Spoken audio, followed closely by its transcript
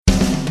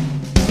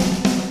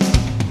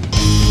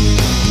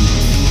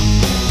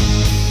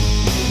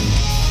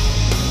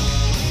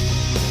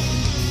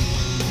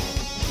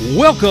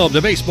Welcome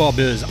to Baseball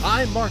Biz.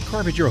 I'm Mark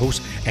Carpet, your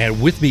host,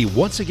 and with me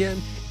once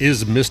again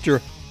is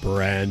Mr.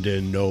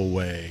 Brandon No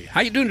Way.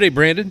 How you doing today,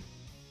 Brandon?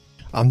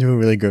 I'm doing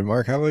really good,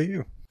 Mark. How about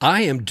you?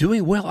 I am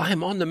doing well. I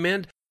am on the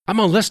mend. I'm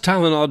on less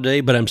Tylenol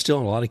today, but I'm still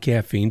on a lot of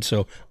caffeine,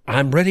 so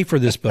I'm ready for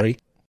this, buddy.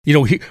 You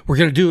know, we're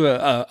going to do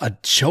a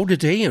show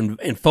today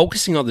and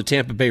focusing on the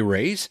Tampa Bay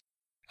Rays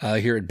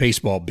here at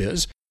Baseball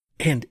Biz,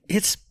 and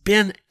it's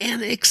been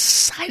an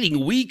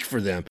exciting week for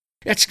them.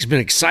 It's been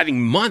an exciting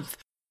month,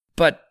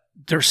 but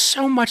there's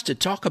so much to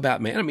talk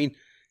about, man. I mean,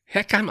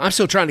 heck, I'm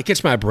still trying to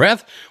catch my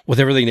breath with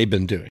everything they've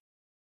been doing.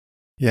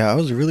 Yeah, I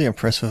was really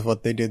impressed with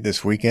what they did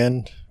this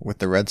weekend with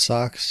the Red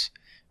Sox.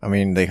 I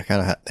mean, they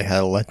had a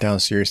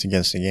letdown series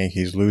against the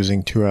Yankees,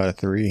 losing 2 out of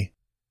 3,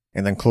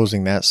 and then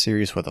closing that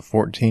series with a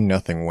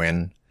 14-0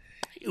 win.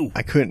 Ew.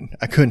 I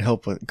couldn't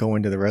help but go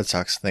into the Red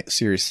Sox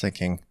series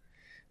thinking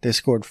they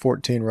scored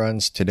 14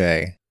 runs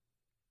today.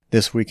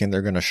 This weekend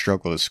they're going to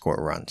struggle to score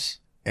runs,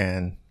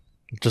 and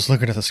just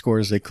looking at the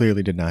scores, they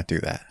clearly did not do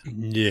that.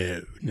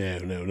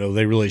 No.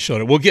 They really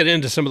showed it. We'll get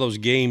into some of those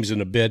games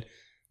in a bit,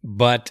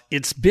 but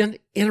it's been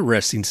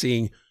interesting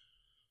seeing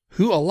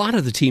who a lot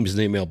of the teams in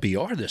the MLB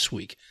are this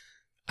week.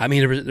 I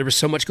mean, there was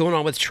so much going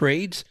on with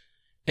trades,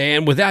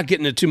 and without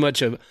getting into too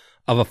much of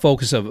a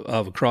focus of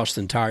across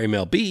the entire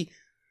MLB,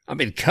 I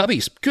mean,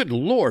 Cubbies, good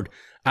Lord.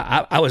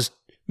 I was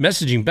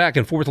messaging back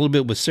and forth a little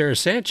bit with Sarah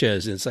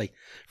Sanchez, and it's like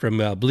from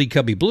Bleed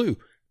Cubby Blue.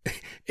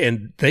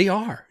 And they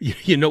are,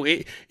 you know,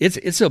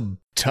 it's a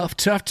tough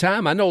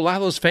time. I know a lot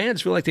of those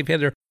fans feel like they've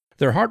had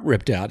their heart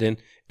ripped out, and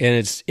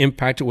it's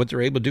impacted what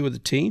they're able to do with the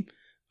team.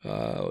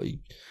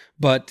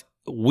 But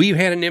we've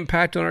had an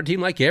impact on our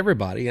team like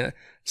everybody.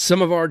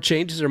 Some of our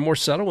changes are more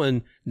subtle,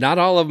 and not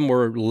all of them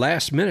were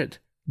last minute.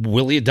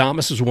 Willie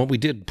Adames is one we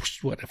did,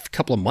 a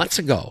couple of months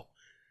ago.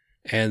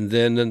 And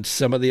then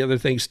some of the other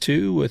things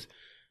too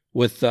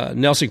with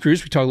Nelson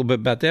Cruz, we talked a little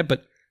bit about that.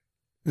 But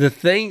the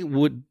thing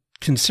would,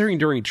 considering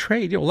during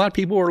trade, you know, a lot of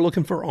people are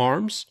looking for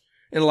arms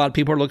and a lot of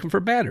people are looking for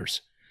batters.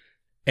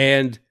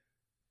 And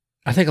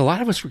I think a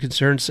lot of us were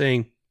concerned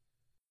saying,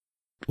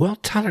 well,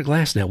 Tyler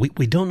Glasnow,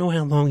 we don't know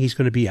how long he's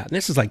going to be out. And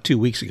this is like 2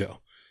 weeks ago.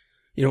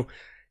 You know,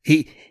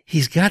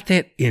 he's got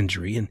that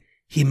injury and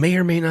he may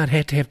or may not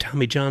have to have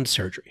Tommy John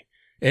surgery.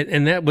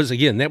 And that was the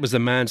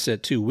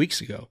mindset 2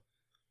 weeks ago.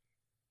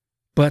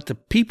 But the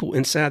people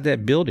inside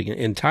that building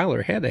and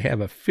Tyler had to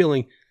have a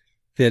feeling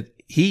that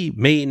he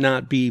may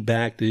not be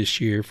back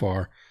this year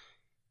for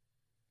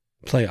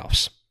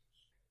playoffs.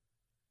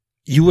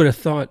 You would have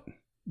thought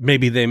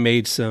maybe they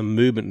made some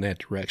movement in that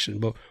direction.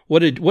 But what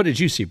did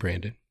you see,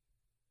 Brandon?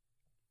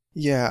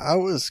 Yeah, I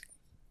was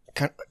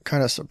kind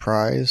of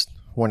surprised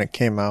when it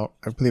came out.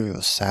 I believe it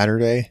was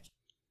Saturday.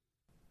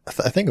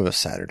 I think it was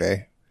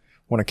Saturday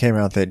when it came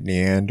out that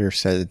Neander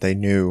said that they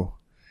knew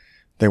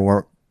they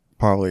were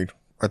probably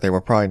not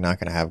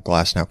going to have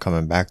Glasnow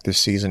coming back this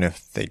season.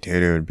 If they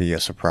did, it would be a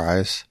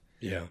surprise.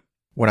 Yeah.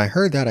 When I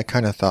heard that, I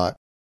kind of thought,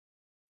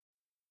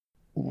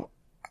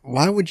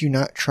 why would you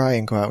not try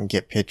and go out and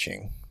get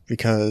pitching?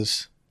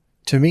 Because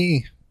to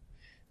me,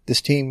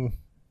 this team,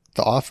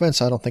 the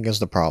offense, I don't think is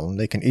the problem.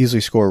 They can easily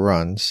score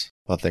runs,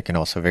 but they can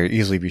also very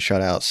easily be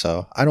shut out.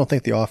 So I don't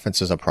think the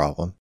offense is a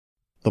problem.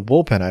 The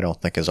bullpen, I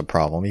don't think is a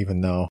problem,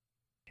 even though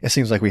it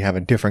seems like we have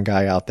a different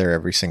guy out there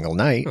every single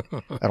night.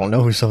 I don't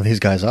know who some of these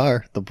guys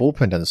are. The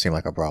bullpen doesn't seem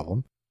like a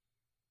problem.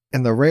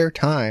 And the rare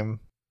time,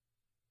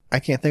 I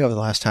can't think of the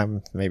last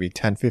time, maybe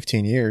 10,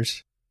 15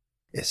 years,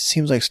 it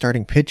seems like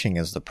starting pitching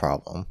is the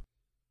problem.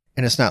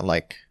 And it's not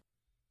like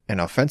an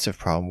offensive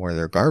problem where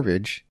they're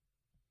garbage.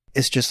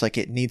 It's just like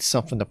it needs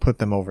something to put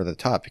them over the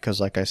top. Because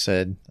like I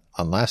said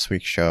on last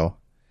week's show,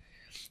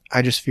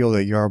 I just feel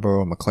that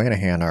Yarbrough and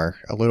McClanahan are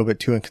a little bit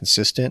too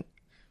inconsistent.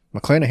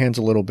 McClanahan's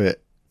a little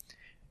bit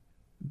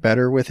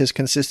better with his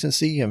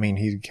consistency. I mean,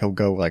 he'll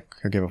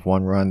give up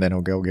 1 run, then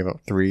he'll go give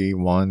up 3,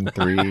 1,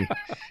 3.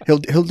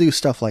 He'll do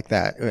stuff like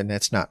that, and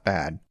that's not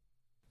bad.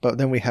 But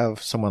then we have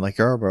someone like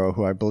Yarbrough,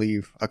 who I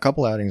believe a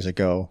couple outings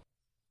ago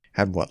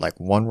had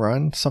 1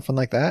 run, something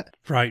like that.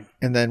 Right.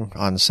 And then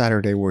on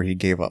Saturday where he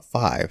gave up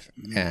 5,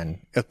 and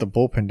if the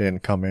bullpen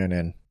didn't come in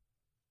and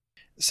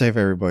save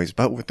everybody's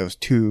butt with those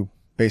 2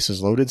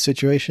 bases loaded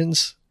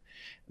situations,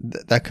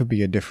 that could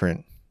be a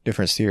different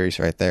series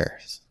right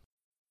there.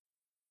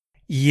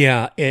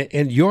 Yeah,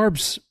 and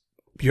Yarbs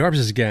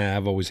is a guy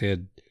I've always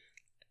had.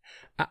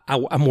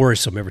 I'm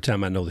worrisome every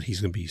time I know that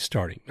he's going to be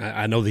starting.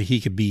 I know that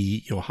he could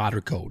be, you know, hot or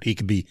cold. He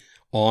could be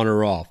on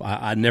or off.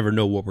 I never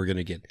know what we're going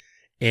to get.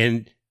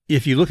 And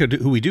if you look at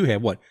who we do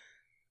have, we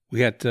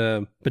got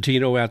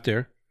Patino out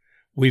there.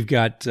 We've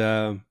got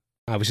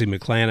obviously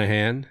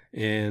McClanahan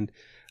and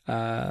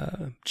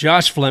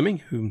Josh Fleming,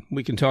 who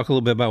we can talk a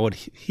little bit about what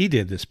he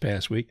did this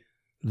past week.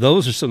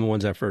 Those are some of the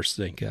ones I first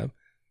think of.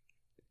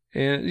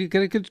 And you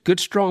got a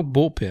good strong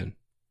bullpen.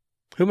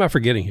 Who am I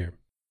forgetting here?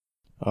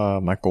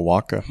 Michael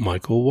Wacha.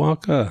 Michael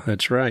Wacha,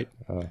 that's right.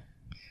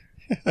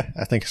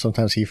 I think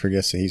sometimes he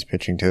forgets that he's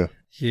pitching too.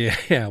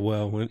 Yeah,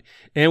 well,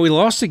 and we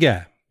lost a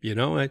guy, you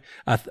know,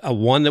 a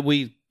one that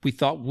we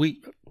thought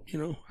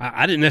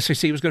I didn't necessarily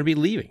see he was going to be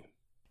leaving.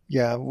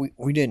 Yeah,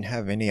 we didn't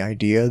have any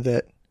idea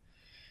that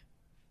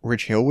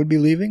Rich Hill would be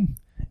leaving.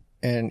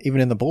 And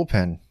even in the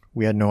bullpen,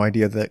 we had no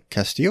idea that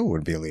Castillo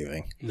would be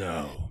leaving.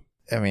 No.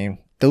 I mean,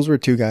 those were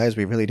two guys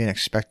we really didn't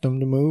expect them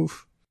to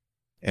move.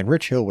 And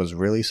Rich Hill was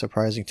really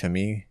surprising to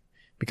me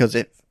because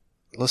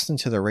listening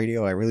to the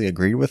radio, I really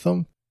agreed with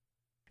them.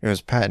 It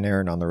was Pat and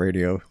Aaron on the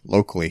radio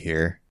locally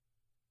here.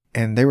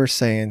 And they were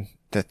saying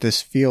that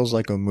this feels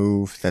like a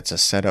move that's a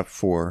setup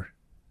for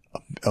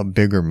a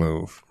bigger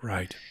move.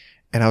 Right.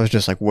 And I was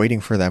just like waiting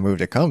for that move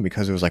to come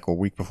because it was like a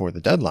week before the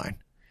deadline.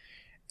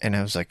 And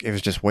I was like, it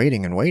was just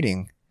waiting and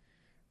waiting.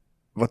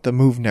 But the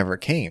move never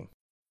came.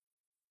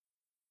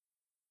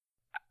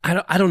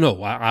 I don't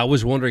know. I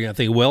was wondering, I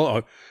think,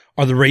 well,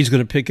 are the Rays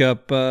going to pick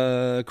up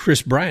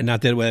Chris Bryant?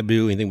 Not that it would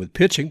do anything with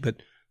pitching,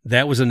 but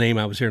that was a name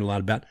I was hearing a lot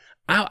about.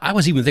 I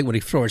was even thinking when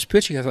he started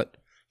pitching, I thought,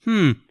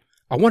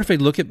 I wonder if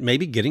they'd look at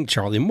maybe getting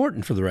Charlie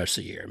Morton for the rest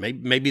of the year.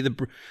 Maybe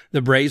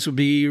the Braves would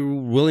be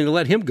willing to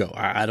let him go.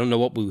 I don't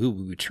know who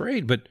we would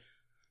trade, but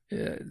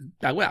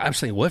I was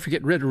thinking, well, if you're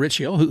getting rid of Rich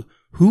Hill,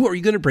 who are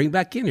you going to bring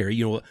back in here?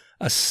 You know,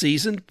 a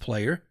seasoned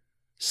player,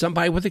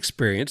 somebody with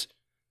experience,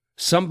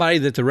 somebody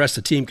that the rest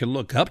of the team can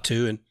look up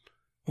to. And,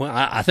 well,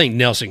 I think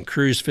Nelson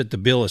Cruz fit the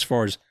bill as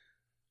far as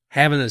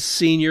having a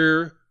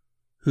senior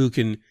who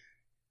can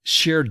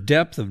share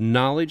depth of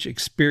knowledge,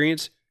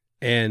 experience,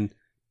 and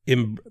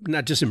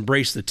not just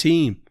embrace the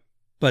team,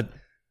 but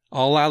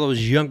allow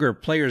those younger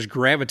players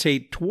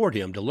gravitate toward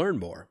him to learn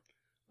more.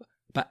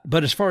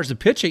 But as far as the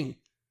pitching,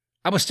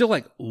 I was still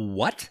like,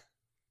 what?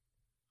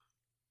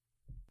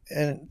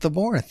 And the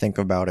more I think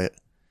about it,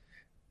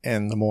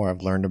 and the more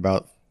I've learned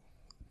about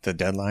the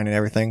deadline and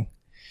everything,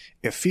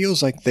 it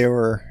feels like they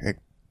were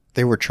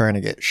trying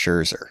to get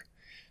Scherzer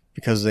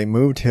because they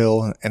moved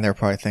Hill, and they're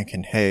probably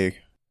thinking, hey,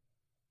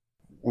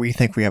 we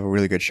think we have a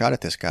really good shot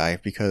at this guy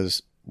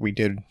because we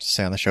did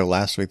say on the show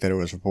last week that it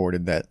was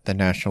reported that the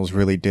Nationals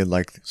really did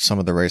like some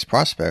of the Rays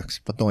prospects,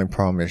 but the only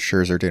problem is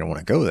Scherzer didn't want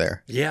to go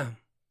there. Yeah.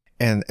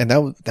 And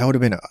that would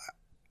have been,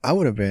 I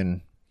would have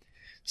been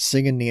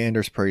singing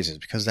Neander's praises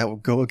because that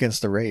would go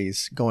against the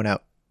Rays going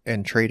out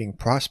and trading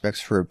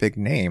prospects for a big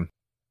name.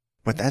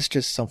 But that's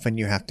just something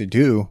you have to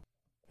do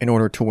in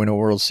order to win a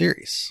World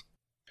Series.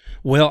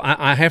 Well,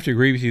 I have to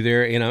agree with you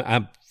there. And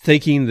I'm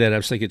thinking that I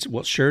was thinking,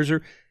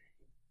 Scherzer,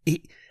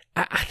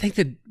 I think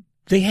that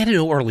they had to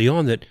know early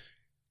on that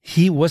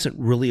he wasn't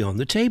really on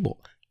the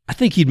table. I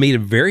think he'd made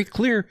it very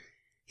clear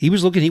he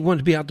wanted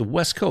to be out the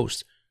West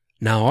Coast.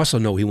 Now, I also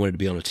know he wanted to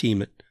be on a team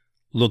that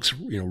looks,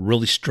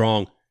 really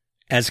strong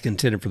as a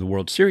contender for the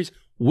World Series,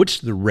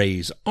 which the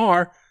Rays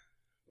are.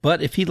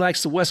 But if he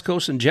likes the West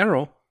Coast in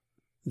general,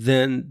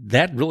 then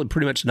that really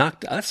pretty much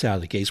knocked us out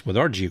of the case with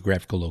our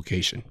geographical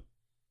location.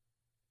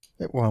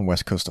 Well, on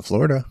West Coast of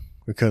Florida,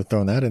 we could have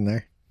thrown that in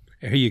there.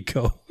 There you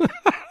go.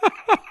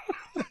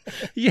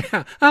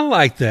 Yeah, I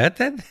like that.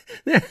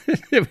 He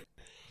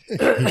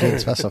didn't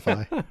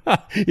specify.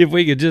 If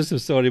we could just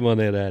have sold him on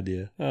that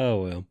idea.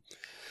 Oh, well.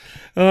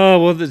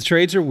 Oh, well, the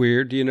trades are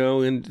weird,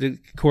 and of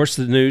course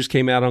the news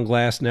came out on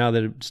Glass now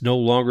that it's no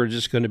longer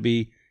just going to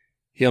be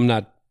him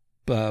not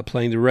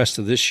playing the rest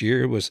of this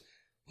year. It was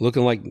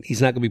looking like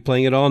he's not going to be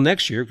playing at all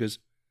next year because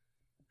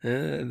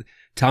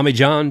Tommy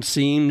John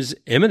seems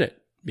imminent,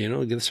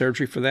 get the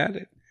surgery for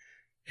that.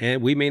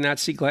 And we may not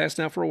see Glass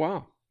now for a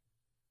while.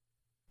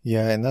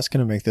 Yeah, and that's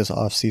going to make this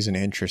offseason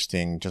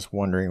interesting, just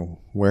wondering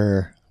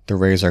where the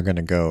Rays are going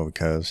to go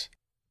because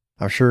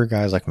I'm sure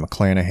guys like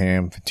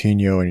McClanahan,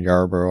 Patino, and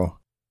Yarbrough,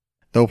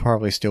 they'll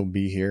probably still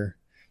be here.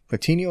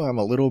 Patino, I'm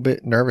a little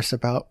bit nervous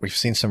about. We've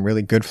seen some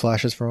really good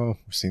flashes from him.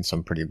 We've seen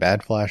some pretty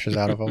bad flashes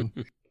out of him.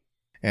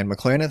 And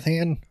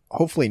McClanahan,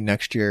 hopefully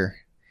next year,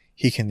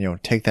 he can,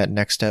 take that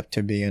next step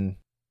to being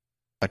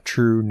a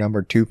true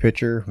number 2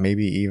 pitcher,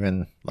 maybe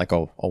even like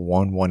a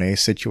 1-1A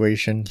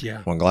situation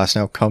when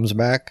Glasnow comes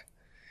back.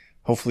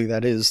 Hopefully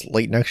that is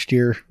late next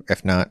year,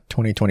 if not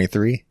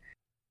 2023.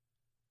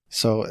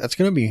 So that's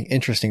going to be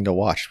interesting to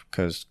watch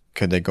because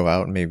could they go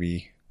out and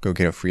maybe go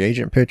get a free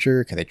agent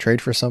pitcher? Could they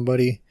trade for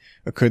somebody?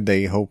 Or could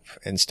they hope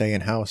and stay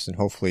in-house and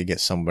hopefully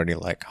get somebody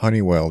like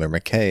Honeywell or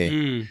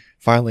McKay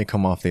finally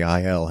come off the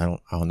IL?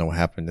 I don't know what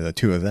happened to the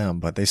two of them,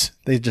 but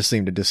they just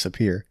seem to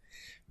disappear.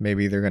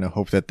 Maybe they're going to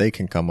hope that they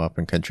can come up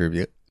and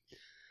contribute.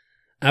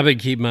 I've been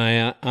keeping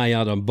my eye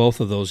out on both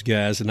of those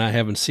guys, and I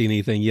haven't seen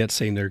anything yet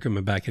saying they're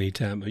coming back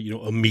anytime,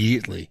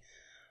 immediately.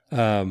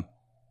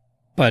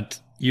 But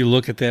you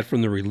look at that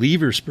from the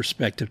reliever's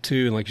perspective,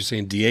 too, and like you're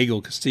saying,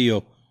 Diego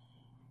Castillo,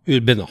 who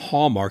had been the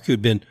hallmark, who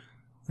had been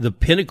the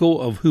pinnacle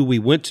of who we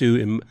went to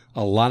in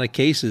a lot of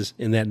cases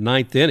in that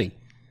 9th inning.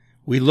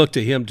 We looked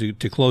to him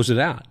to close it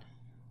out,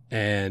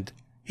 and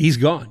he's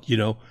gone,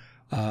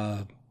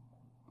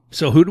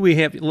 So who do we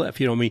have left?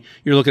 You're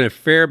looking at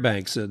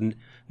Fairbanks and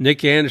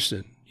Nick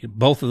Anderson.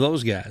 Both of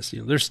those guys,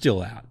 they're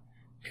still out.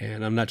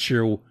 And I'm not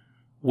sure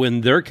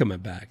when they're coming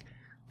back.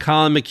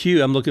 Colin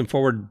McHugh, I'm looking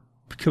forward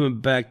to coming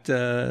back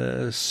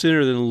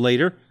sooner than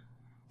later.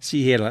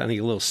 See, he had, I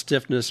think, a little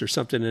stiffness or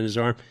something in his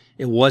arm.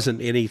 It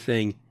wasn't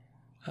anything.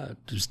 It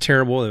was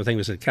terrible. I think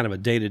it was kind of a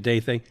day-to-day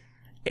thing.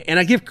 And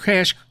I give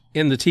Cash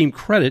and the team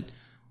credit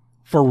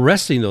for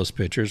resting those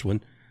pitchers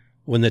when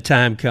the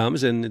time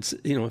comes, and it's,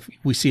 if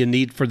we see a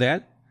need for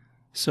that.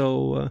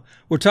 So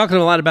we're talking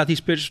a lot about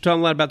these pitchers, we're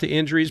talking a lot about the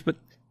injuries, but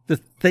the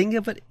thing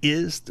of it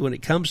is, when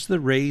it comes to the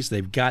Rays,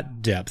 they've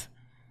got depth,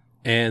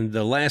 and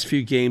the last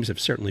few games have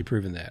certainly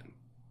proven that.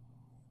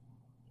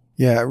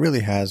 Yeah, it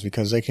really has,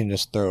 because they can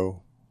just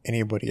throw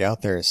anybody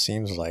out there, it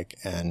seems like.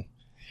 And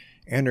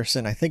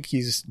Anderson, I think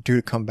he's due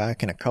to come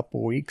back in a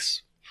couple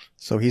weeks,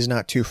 so he's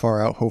not too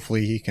far out.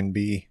 Hopefully he can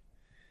be,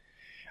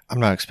 I'm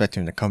not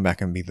expecting him to come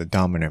back and be the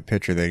dominant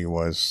pitcher that he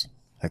was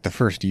like the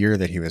first year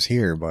that he was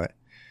here, but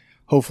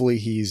hopefully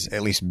he's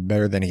at least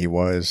better than he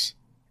was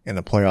in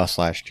the playoffs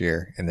last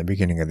year and the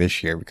beginning of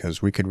this year,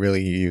 because we could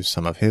really use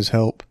some of his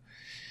help.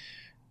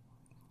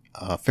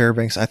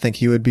 Fairbanks, I think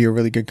he would be a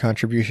really good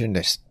contribution.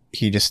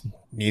 He just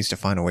needs to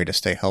find a way to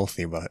stay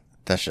healthy, but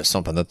that's just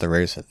something that the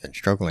Rays have been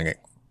struggling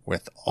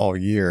with all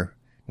year,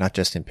 not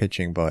just in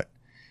pitching, but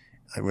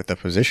with the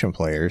position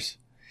players.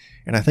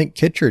 And I think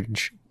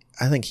Kittredge,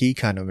 he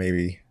kind of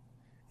maybe,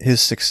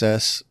 his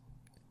success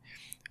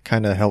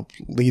kind of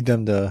helped lead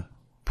them to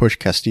push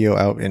Castillo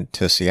out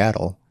into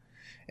Seattle,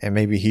 and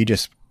maybe he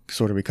just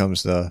sort of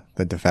becomes the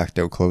de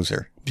facto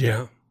closer.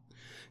 Yeah.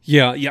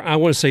 I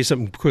want to say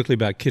something quickly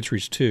about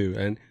Kittredge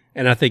too,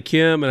 and I think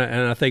him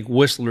and I think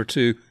Whistler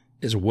too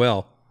as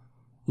well.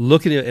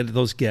 Looking at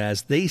those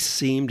guys, they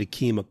seem to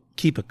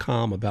keep a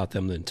calm about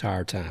them the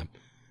entire time.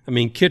 I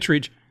mean,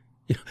 Kittredge,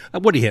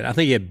 what he had, I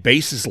think he had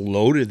bases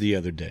loaded the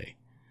other day,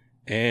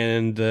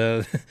 and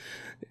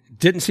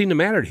didn't seem to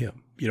matter to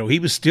him. He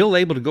was still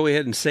able to go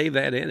ahead and save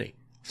that inning.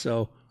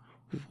 So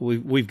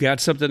we've got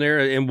something there.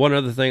 And one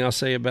other thing I'll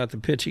say about the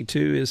pitching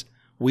too is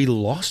we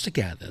lost a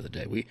guy the other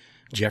day.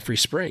 Jeffrey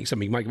Springs. I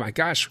mean, my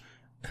gosh,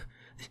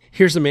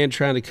 here's the man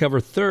trying to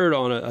cover third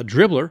on a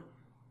dribbler.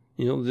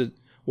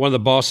 One of the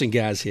Boston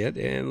guys hit,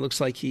 and it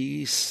looks like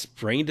he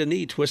sprained a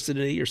knee, twisted a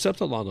knee, or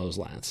something along those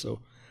lines. So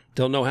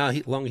don't know how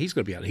long he's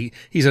going to be out.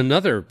 He's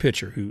another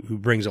pitcher who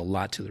brings a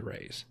lot to the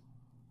Rays.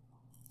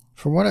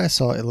 From what I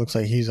saw, it looks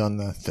like he's on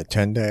the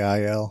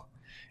 10-day IL,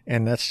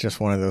 and that's just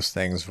one of those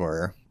things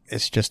where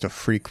it's just a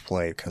freak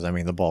play, because, I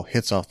mean, the ball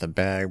hits off the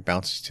bag,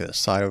 bounces to the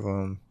side of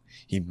him,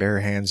 he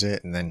barehands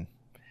it, and then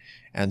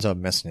ends up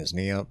messing his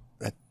knee up.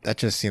 That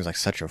just seems like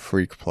such a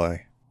freak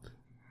play.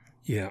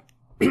 Yeah.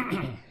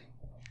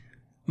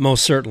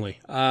 Most certainly.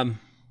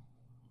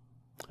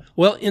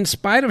 Well, in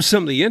spite of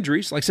some of the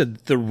injuries, like I said,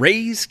 the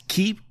Rays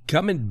keep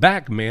coming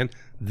back, man.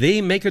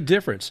 They make a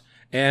difference.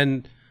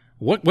 And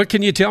what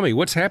can you tell me?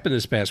 What's happened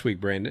this past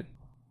week, Brandon?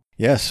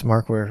 Yes,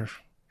 Mark, we're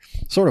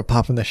sort of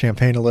popping the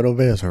champagne a little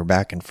bit as we're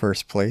back in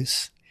first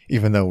place,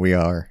 even though we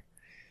are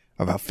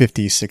about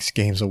 56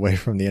 games away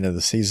from the end of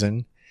the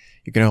season.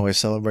 You can always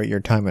celebrate your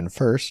time in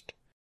first.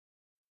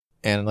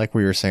 And like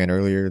we were saying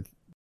earlier,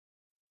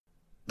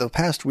 the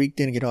past week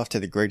didn't get off to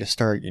the greatest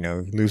start,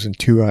 losing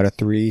 2 out of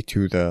 3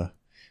 to the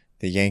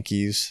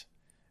Yankees.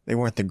 It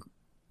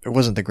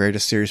wasn't the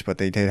greatest series, but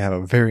they did have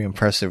a very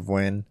impressive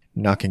win,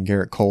 knocking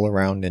Garrett Cole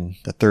around in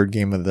the third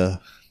game of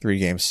the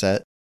 3-game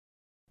set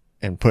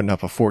and putting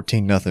up a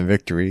 14-0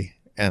 victory.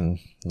 And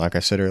like I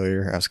said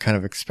earlier, I was kind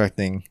of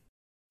expecting,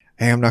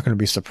 hey, I'm not going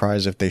to be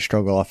surprised if they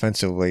struggle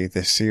offensively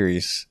this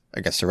series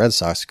against the Red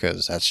Sox,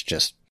 because that's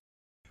just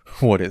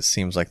what it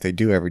seems like they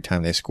do every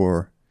time they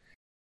score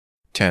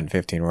 10,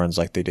 15 runs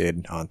like they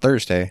did on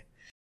Thursday.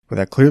 But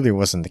that clearly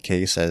wasn't the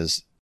case,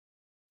 as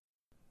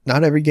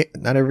not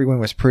every win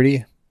was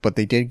pretty, but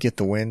they did get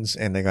the wins,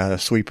 and they got a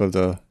sweep of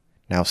the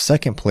now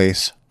second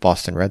place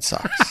Boston Red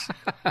Sox.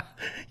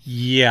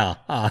 Yeah,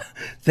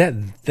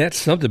 that's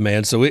something,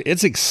 man. So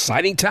it's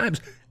exciting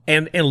times.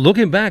 And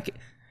looking back,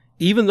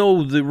 even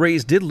though the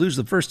Rays did lose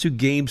the first 2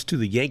 games to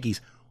the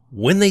Yankees,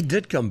 when they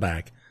did come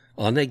back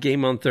on that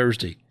game on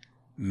Thursday,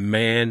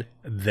 man,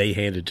 they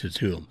handed it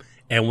to them.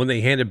 And when they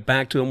handed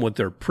back to them with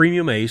their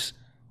premium ace,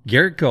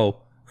 Garrett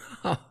Cole,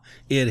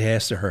 it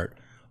has to hurt.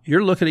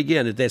 You're looking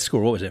again at that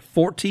score. What was it,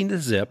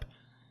 14-0?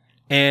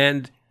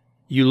 And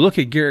you look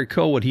at Garrett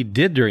Cole, what he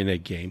did during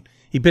that game.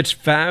 He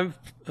pitched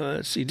just a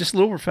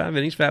little over 5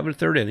 innings, 5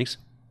 1/3 innings.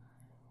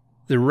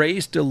 The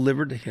Rays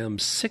delivered to him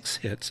 6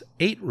 hits,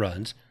 8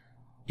 runs.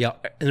 Yeah,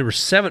 and there were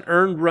 7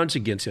 earned runs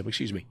against him,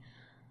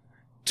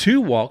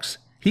 2 walks.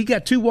 He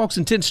got 2 walks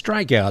and 10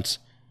 strikeouts.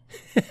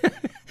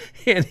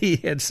 And he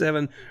had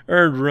 7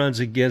 earned runs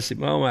against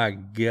him. Oh, my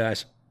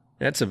gosh.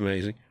 That's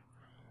amazing.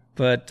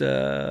 But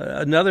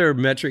another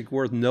metric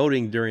worth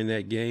noting during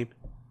that game,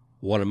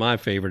 one of my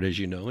favorite, as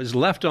you know, is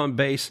left on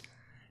base.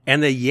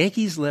 And the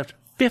Yankees left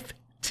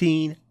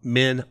 15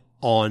 men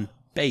on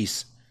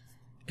base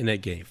in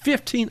that game.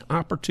 15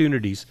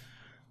 opportunities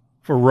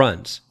for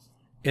runs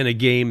in a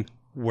game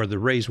where the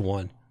Rays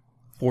won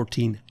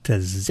 14-0.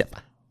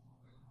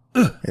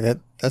 Yeah,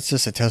 that's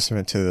just a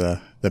testament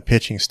to the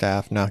pitching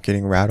staff not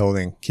getting rattled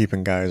and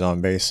keeping guys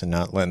on base and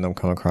not letting them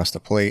come across the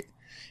plate,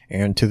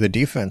 and to the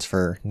defense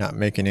for not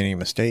making any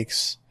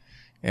mistakes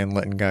and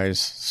letting guys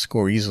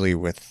score easily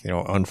with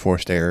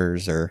unforced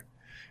errors or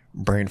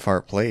brain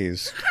fart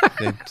plays.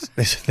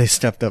 they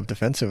stepped up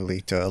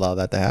defensively to allow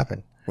that to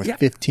happen with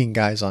 15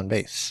 guys on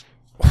base.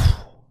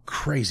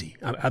 Crazy.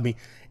 I mean,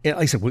 like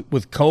I said,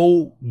 with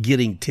Cole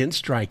getting 10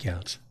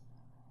 strikeouts,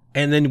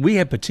 and then we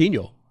had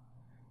Patino.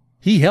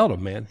 He held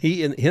him, man.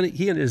 He and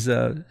his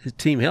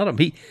team held him.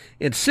 He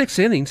in 6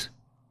 innings,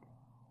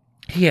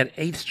 he had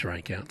 8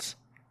 strikeouts,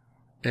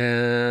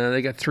 and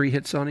they got 3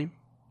 hits on him.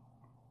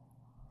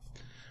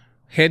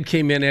 Head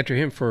came in after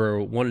him for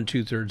 1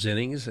 2/3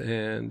 innings,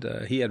 and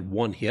he had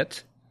 1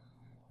 hit,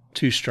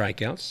 2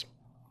 strikeouts,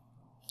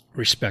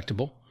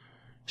 respectable.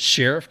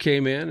 Sheriff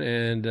came in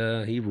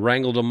and he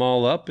wrangled them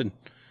all up and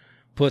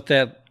put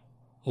that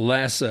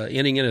last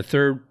inning and a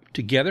third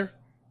together,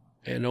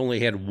 and only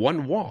had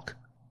 1 walk.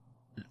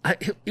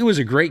 It was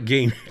a great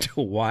game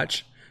to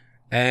watch,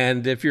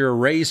 and if you're a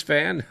Rays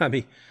fan, I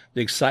mean,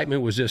 the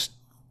excitement was just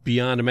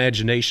beyond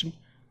imagination.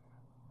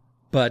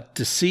 But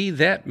to see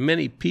that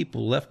many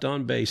people left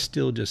on base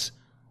still just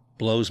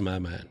blows my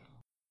mind.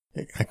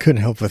 I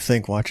couldn't help but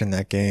think watching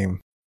that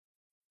game,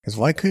 because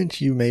why couldn't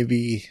you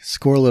maybe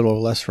score a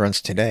little less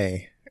runs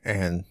today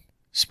and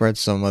spread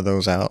some of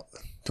those out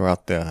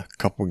throughout the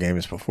couple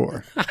games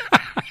before?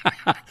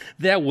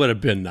 That would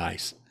have been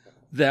nice.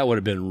 That would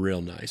have been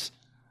real nice.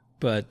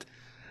 But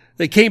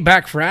they came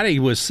back Friday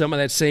with some of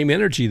that same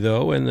energy,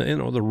 though, and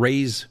the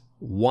Rays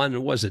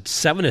won, was it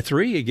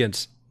 7-3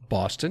 against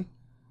Boston,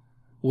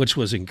 which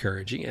was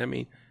encouraging. I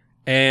mean,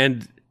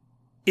 and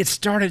it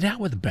started out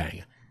with a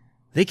bang.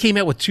 They came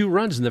out with 2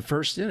 runs in the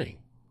first inning.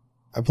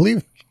 I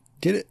believe,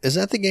 is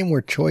that the game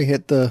where Choi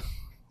hit the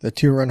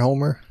 2-run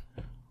homer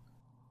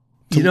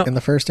in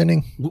the first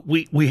inning?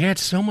 We had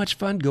so much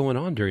fun going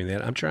on during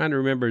that. I'm trying to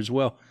remember as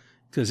well,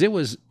 because it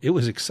was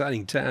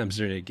exciting times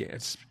during that game.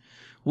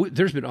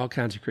 There's been all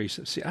kinds of crazy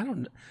stuff. See, I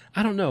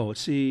don't know.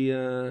 See,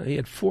 he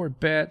had 4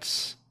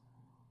 bats.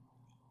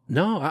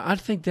 No, I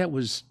think that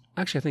was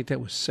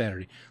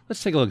Saturday.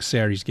 Let's take a look at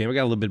Saturday's game. I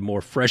got a little bit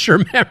more fresher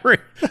memory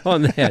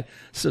on that.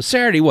 So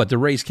Saturday, the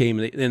Rays came,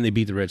 and they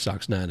beat the Red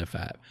Sox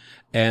 9-5.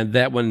 And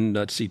that one,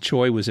 let's see,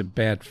 Choi was at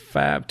bat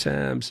 5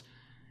 times.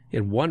 He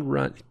had 1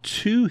 run,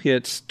 2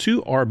 hits,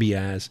 2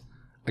 RBIs.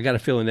 I got a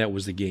feeling that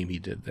was the game he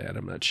did that.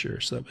 I'm not sure.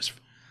 So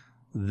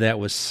that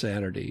was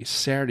Saturday.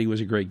 Saturday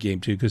was a great game,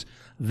 too, because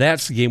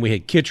that's the game we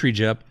had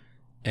Kittredge up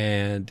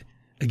and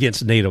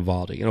against Nate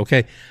Eovaldi.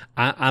 Okay,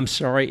 I'm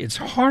sorry. It's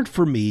hard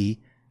for me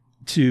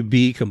to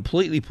be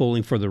completely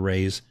pulling for the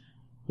Rays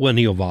when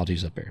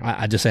Eovaldi's up there.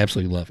 I just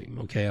absolutely love him,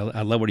 okay?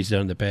 I love what he's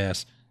done in the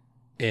past.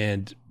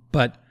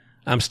 But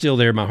I'm still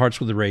there. My heart's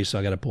with the Rays, so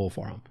I got to pull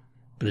for him.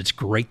 But it's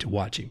great to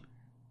watch him.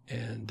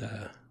 And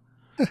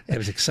it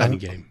was an exciting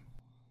game.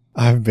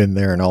 I've been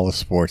there in all the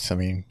sports. I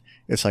mean,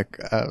 it's like,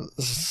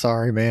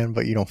 sorry, man,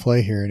 but you don't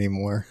play here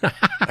anymore.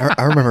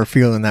 I remember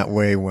feeling that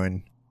way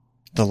when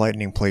the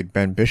Lightning played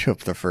Ben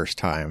Bishop the first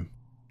time.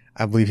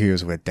 I believe he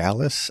was with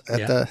Dallas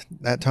at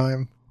that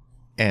time.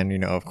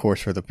 And, of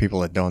course, for the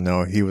people that don't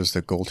know, he was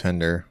the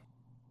goaltender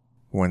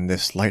when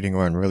this Lightning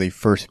run really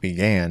first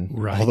began,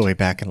 all the way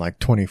back in like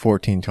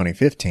 2014,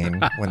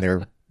 2015, when they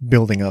were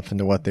building up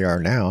into what they are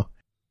now.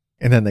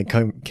 And then they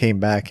came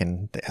back,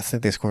 and I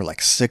think they scored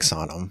like 6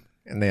 on them,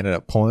 and they ended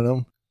up pulling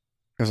them.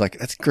 I was like,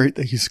 that's great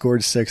that he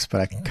scored 6, but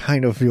I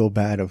kind of feel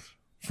bad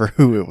for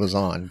who it was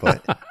on.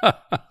 But,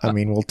 I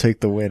mean, we'll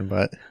take the win,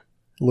 but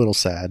a little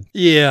sad.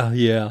 Yeah.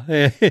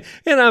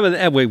 And I'm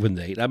that way with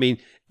Nate. I mean,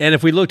 and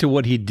if we looked at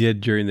what he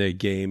did during that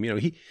game,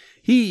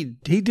 he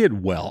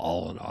did well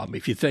all in all. I mean,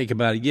 if you think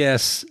about it,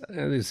 yes,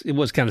 it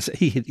was kind of,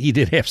 he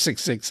did have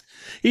 6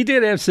 He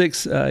did have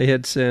 6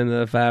 hits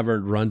and 5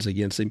 earned runs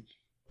against him,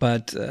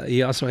 but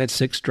he also had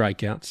 6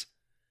 strikeouts,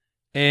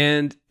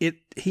 and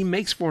he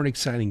makes for an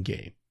exciting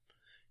game,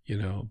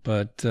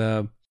 But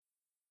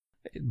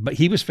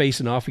he was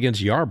facing off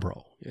against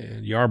Yarbrough,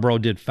 and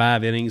Yarbrough did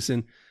 5 innings,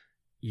 and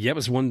it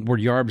was one where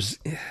Yarb's.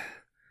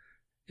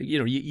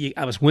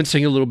 I was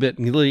wincing a little bit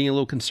and getting a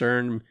little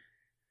concerned.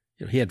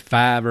 He had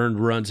 5 earned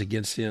runs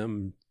against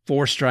him,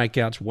 4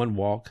 strikeouts, 1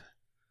 walk,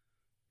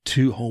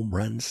 2 home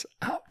runs.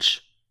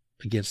 Ouch,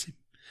 against him.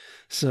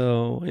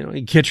 So,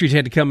 Kittredge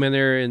had to come in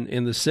there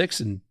in the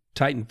 6th and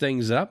tighten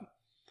things up.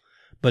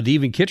 But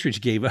even Kittredge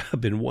gave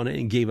up in 1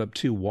 inning, gave up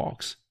 2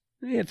 walks.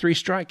 And he had 3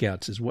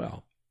 strikeouts as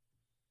well.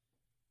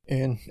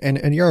 And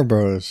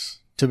Yarbrough,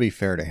 to be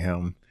fair to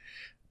him,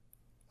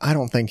 I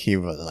don't think he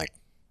was like,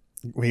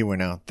 we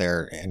went out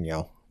there and,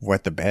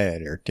 wet the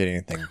bed or did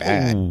anything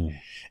bad. Ooh.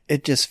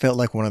 It just felt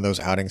like one of those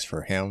outings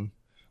for him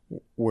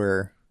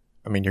where,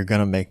 I mean, you're going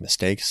to make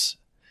mistakes,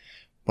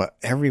 but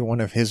every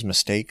one of his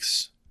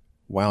mistakes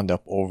wound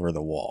up over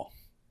the wall.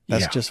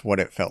 That's just what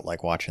it felt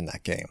like watching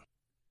that game.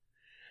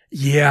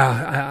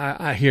 Yeah,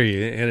 I hear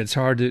you. And it's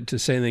hard to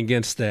say anything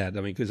against that.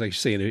 I mean, because like you're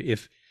saying,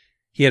 if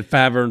he had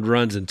 5 earned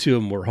runs and 2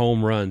 of them were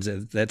home runs,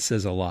 that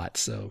says a lot.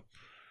 So,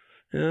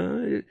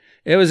 it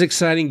was an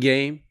exciting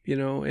game,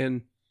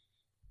 and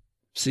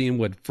seeing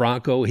what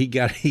Franco, he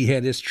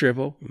had his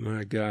triple.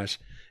 My gosh.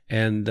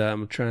 And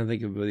I'm trying to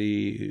think of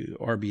the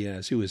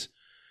RBIs. Who was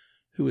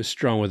who was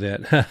strong with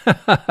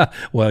that?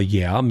 Well,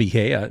 yeah,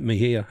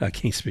 Mejia, I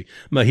can't speak.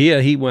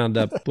 Mejia, he wound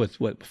up with,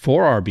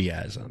 4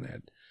 RBIs on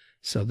that.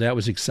 So that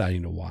was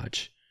exciting to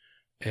watch.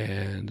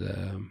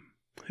 And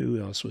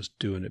who else was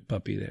doing it,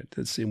 Puppy?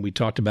 And we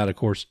talked about, of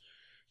course,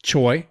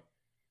 Choi.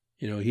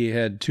 He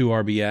had 2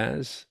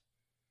 RBIs.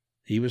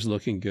 He was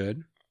looking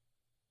good.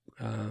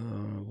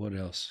 What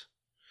else?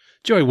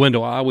 Joey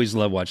Wendell, I always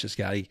love watching this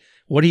guy.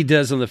 What he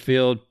does on the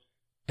field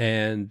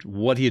and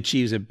what he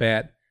achieves at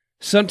bat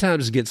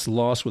sometimes gets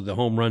lost with the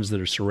home runs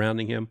that are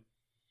surrounding him.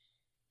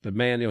 But,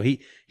 man,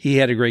 he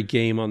had a great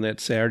game on that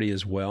Saturday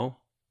as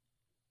well.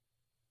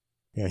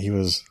 Yeah, he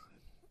was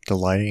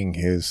delighting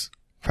his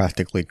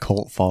practically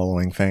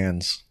cult-following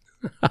fans.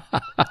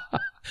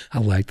 I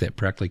like that,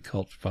 practically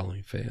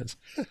cult-following fans.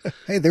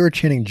 Hey, they were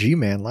chanting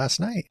G-Man last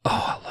night.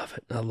 Oh, I love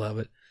it. I love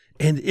it.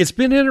 And it's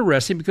been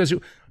interesting because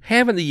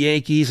having the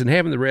Yankees and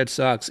having the Red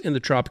Sox in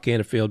the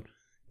Tropicana field,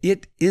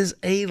 it is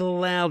a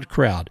loud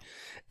crowd.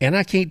 And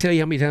I can't tell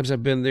you how many times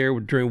I've been there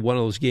during one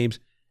of those games,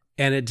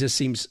 and it just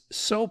seems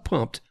so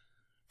pumped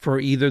for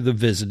either the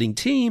visiting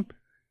team,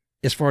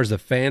 as far as the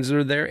fans that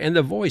are there, and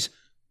the voice.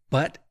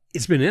 But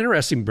it's been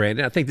interesting,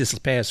 Brandon. I think this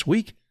past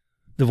week,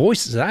 the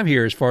voices I'm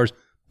hearing as far as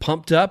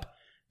pumped up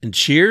and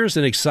cheers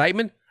and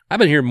excitement, I've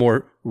been hearing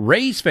more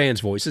Rays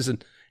fans' voices,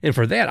 and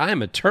for that, I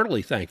am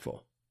eternally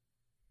thankful.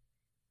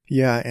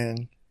 Yeah,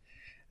 and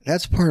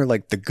that's part of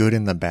like the good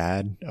and the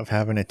bad of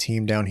having a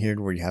team down here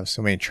where you have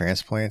so many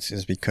transplants,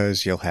 is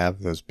because you'll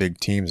have those big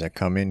teams that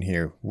come in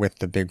here with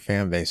the big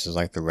fan bases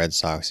like the Red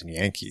Sox and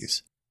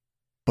Yankees.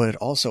 But it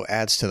also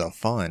adds to the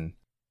fun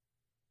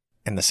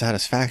and the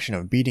satisfaction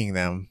of beating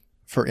them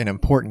in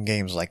important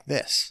games like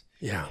this.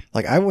 Yeah.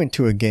 Like I went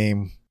to a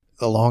game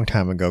a long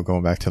time ago,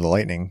 going back to the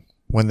Lightning,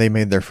 when they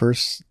made their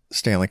first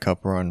Stanley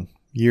Cup run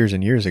years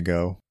and years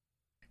ago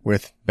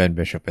with Ben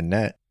Bishop and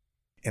net,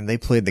 and they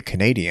played the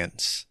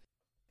Canadiens.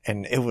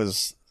 And it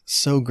was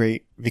so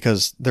great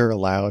because they're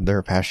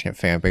a passionate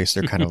fan base.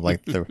 They're kind of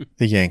like the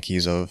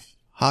Yankees of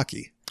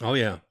hockey. Oh,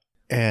 yeah.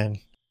 And,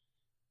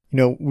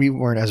 we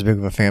weren't as big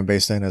of a fan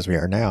base then as we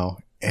are now.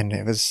 And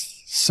it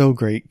was so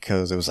great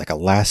because it was like a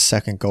last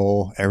second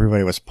goal.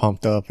 Everybody was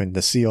pumped up, and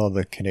to see all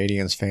the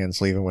Canadiens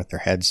fans leaving with their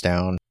heads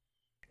down.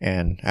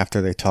 And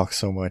after they talked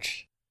so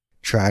much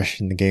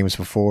trash in the games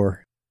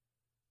before,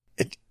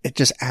 it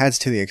just adds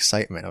to the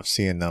excitement of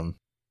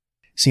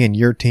seeing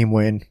your team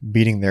win,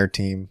 beating their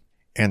team,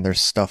 and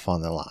there's stuff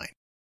on the line.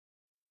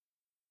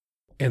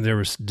 And there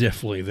was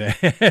definitely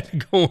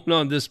that going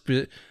on this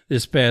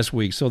past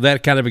week. So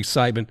that kind of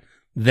excitement,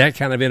 that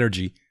kind of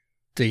energy,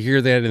 to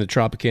hear that in the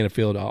Tropicana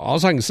field,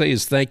 all I can say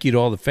is thank you to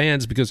all the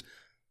fans, because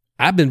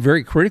I've been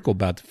very critical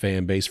about the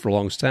fan base for a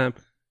long time,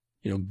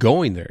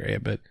 going there.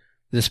 But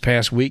this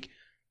past week,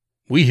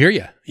 we hear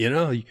you.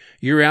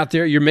 You're out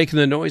there, you're making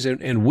the noise,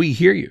 and we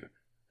hear you.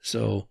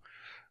 So,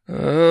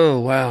 oh,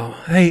 wow.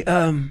 Hey,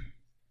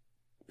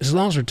 as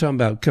long as we're talking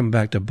about coming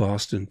back to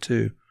Boston,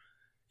 too,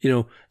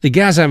 the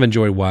guys I've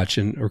enjoyed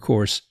watching, of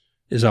course,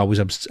 is always,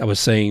 I was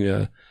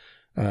saying,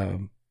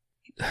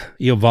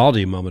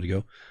 Eovaldi a moment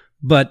ago,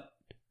 but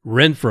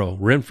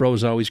Renfroe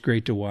is always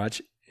great to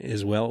watch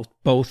as well,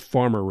 both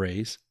former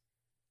Rays.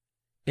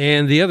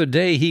 And the other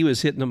day, he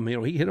was hitting them,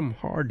 he hit them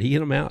hard, he hit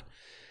them out.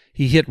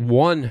 He hit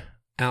one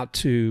out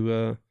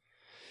to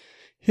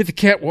hit the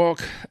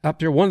catwalk up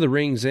there, one of the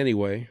rings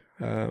anyway.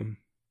 And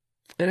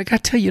I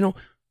got to tell you,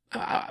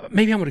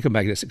 maybe I'm going to come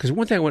back to this, because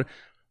one thing I want to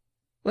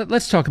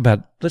let's talk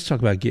about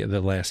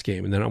the last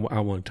game, and then I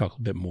want to talk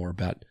a bit more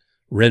about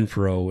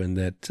Renfroe and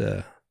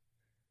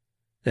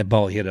that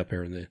ball he hit up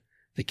there in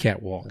the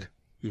catwalk.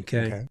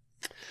 Okay.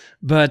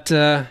 But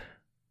the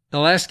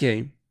last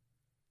game,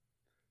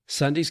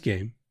 Sunday's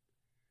game,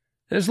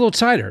 it was a little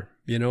tighter.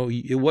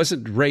 It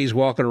wasn't Rays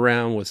walking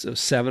around with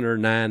 7 or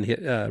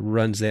 9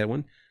 runs that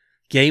one.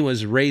 Game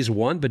was Rays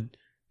won, but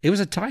it was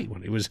a tight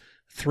one. It was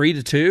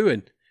 3-2,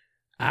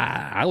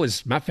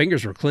 and my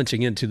fingers were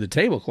clenching into the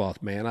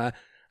tablecloth, man.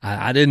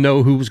 I didn't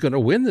know who was going to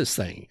win this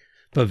thing.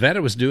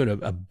 Pivetta was doing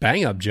a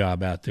bang-up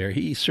job out there.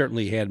 He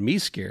certainly had me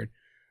scared.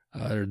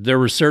 There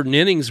were certain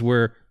innings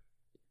where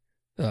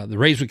the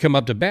Rays would come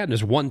up to bat, and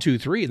it's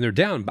 1-2-3, and they're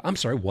down. I'm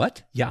sorry,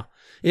 what? Yeah,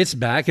 it's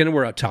back, and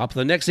we're at top of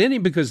the next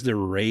inning because the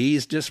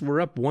Rays just were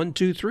up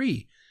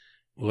 1-2-3.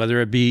 Whether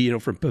it be,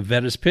 from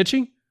Pivetta's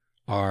pitching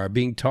or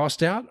being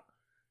tossed out.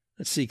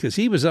 Let's see, because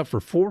he was up for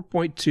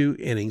 4.2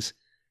 innings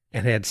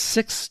and had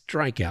 6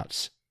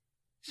 strikeouts.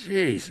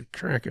 Jeez,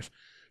 crackers.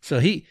 So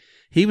he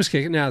was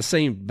kicking. Now,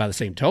 by the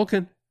same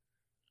token,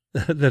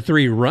 the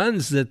 3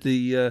 runs that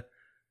the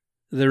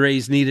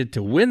Rays needed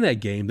to win that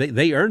game,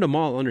 they earned them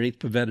all underneath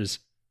Pivetta's,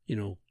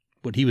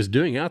 what he was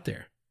doing out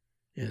there.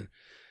 And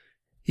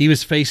he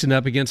was facing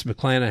up against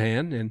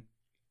McClanahan, and,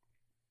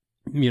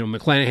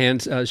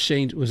 McClanahan,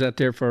 Shane was out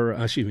there for,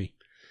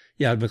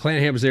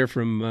 McClanahan was there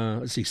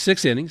from,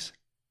 6 innings.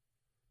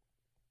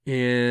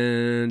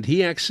 And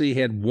he actually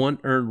had 1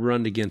 earned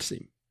run against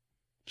him.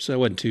 So it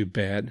wasn't too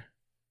bad.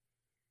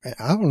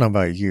 I don't know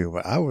about you,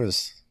 but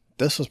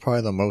this was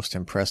probably the most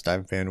impressed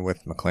I've been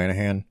with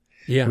McClanahan.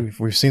 Yeah.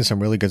 We've seen some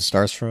really good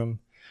starts from him,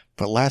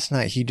 but last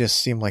night he just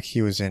seemed like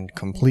he was in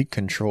complete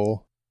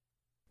control.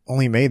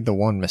 Only made the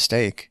one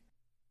mistake.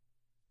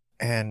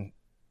 And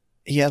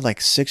he had like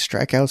 6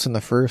 strikeouts in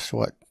the first,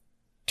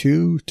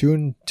 two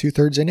and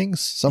 2/3 innings?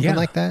 Something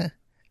like that.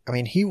 I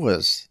mean, he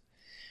was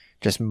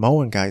just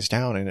mowing guys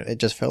down, and it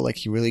just felt like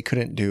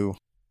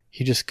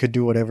he just could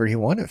do whatever he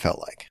wanted, it felt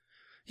like.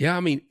 Yeah, I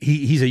mean,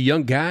 he's a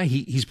young guy.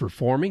 He's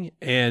performing,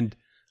 and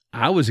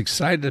I was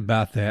excited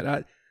about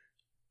that.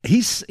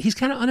 He's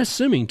kind of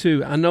unassuming,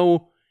 too. I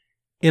know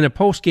in a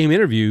post-game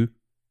interview,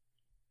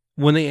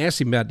 when they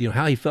asked him about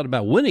how he felt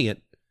about winning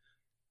it,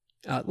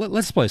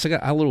 let's play. So I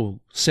got a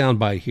little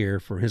soundbite here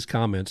for his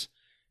comments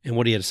and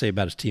what he had to say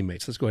about his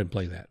teammates. Let's go ahead and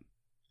play that.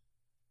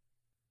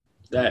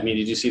 I mean,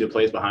 did you see the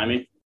plays behind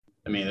me?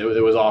 I mean, it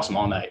was awesome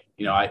all night.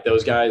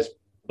 Those guys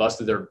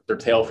busted their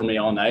tail for me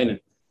all night,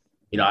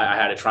 and I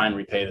had to try and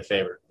repay the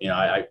favor.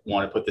 I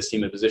want to put this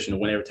team in a position to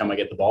win every time I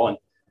get the ball, and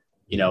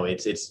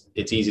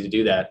it's easy to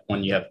do that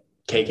when you have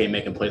KK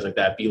making plays like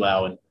that,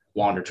 Bilal and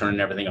Wander turning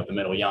everything up the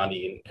middle,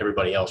 Yandy and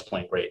everybody else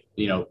playing great.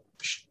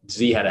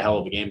 Z had a hell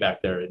of a game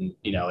back there, and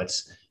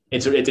it's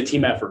a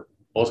team effort.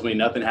 Ultimately,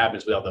 nothing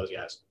happens without those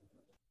guys.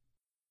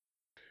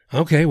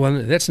 Okay,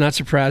 well, that's not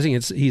surprising.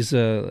 He's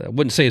I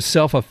wouldn't say it's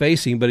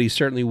self-effacing, but he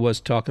certainly was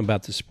talking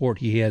about the support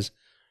he has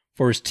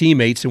for his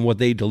teammates and what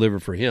they deliver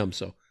for him.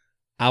 So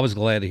I was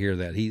glad to hear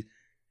that.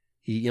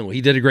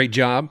 He did a great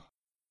job,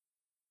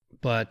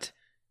 but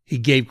he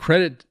gave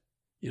credit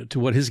to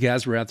what his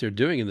guys were out there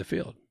doing in the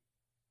field.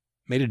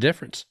 Made a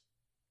difference.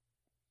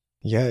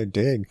 Yeah, it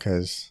did,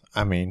 because,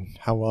 I mean,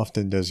 how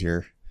often does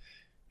your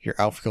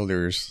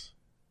outfielders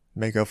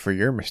make up for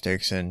your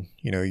mistakes, and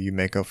you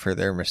make up for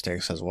their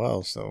mistakes as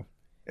well? So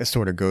it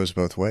sort of goes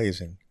both ways,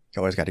 and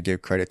you always got to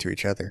give credit to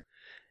each other.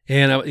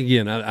 And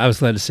I was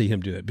glad to see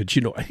him do it. But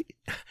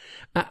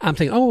I'm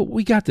thinking, oh,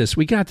 we got this,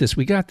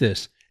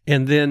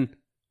 and then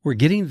we're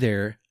getting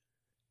there,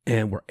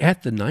 and we're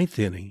at the 9th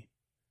inning,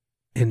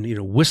 and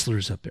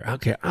Whistler's up there.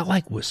 Okay, I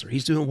like Whistler;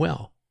 he's doing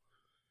well.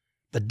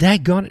 But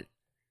daggone it,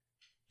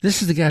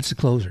 this is the guy that's the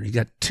closer. He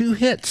got 2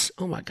 hits.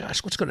 Oh my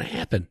gosh, what's going to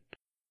happen?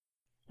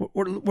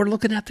 We're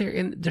looking out there,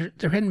 and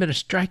there hadn't been a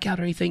strikeout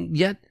or anything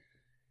yet.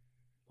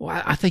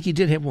 Well, I think he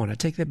did have one. I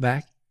take that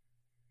back.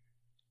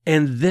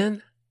 And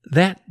then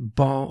that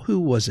ball, who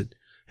was it?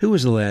 Who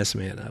was the last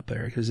man up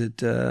there? Because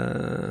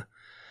I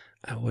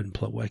wasn't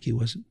Plotwecki,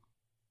 was it?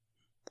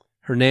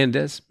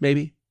 Hernandez,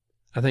 maybe?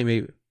 I think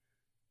maybe.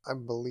 I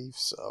believe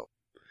so.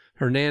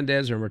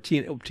 Hernandez or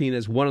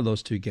Martinez, one of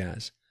those two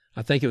guys.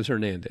 I think it was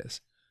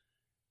Hernandez.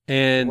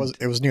 And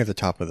it was near the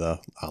top of the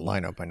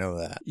lineup. I know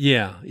that.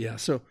 Yeah.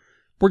 So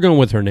we're going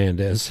with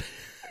Hernandez.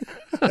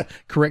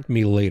 Correct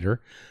me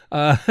later.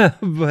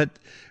 But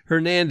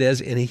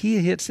Hernandez, and he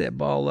hits that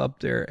ball up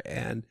there,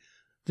 and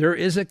there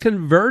is a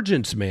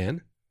convergence,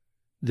 man.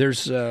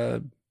 There's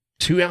 2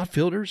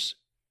 outfielders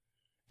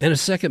and a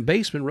second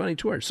baseman running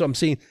towards. So I'm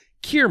seeing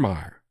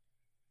Kiermaier.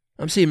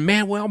 I'm seeing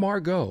Manuel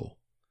Margot.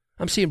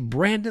 I'm seeing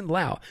Brandon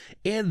Lau.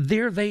 And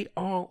there they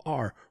all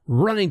are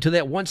running to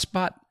that one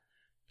spot,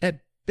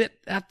 that bit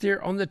out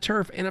there on the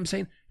turf. And I'm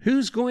saying,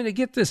 who's going to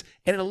get this?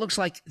 And it looks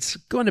like it's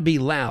going to be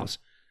Lau's.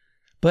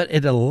 But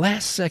at the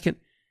last second,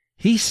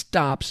 he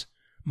stops.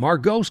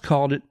 Margot's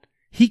called it.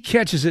 He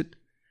catches it.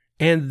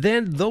 And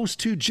then those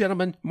 2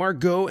 gentlemen,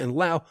 Margot and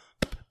Lau,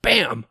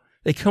 bam,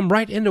 they come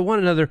right into one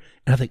another.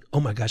 And I think,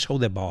 oh my gosh,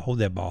 hold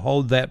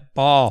that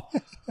ball.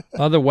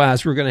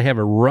 Otherwise, we're going to have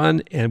a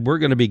run, and we're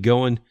going to be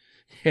going.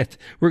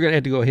 We're going to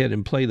have to go ahead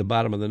and play the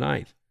bottom of the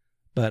 9th.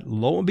 But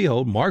lo and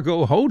behold,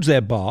 Margot holds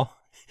that ball.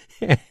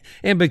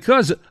 And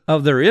because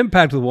of their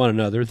impact with one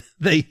another,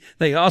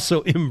 they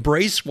also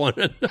embrace one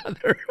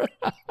another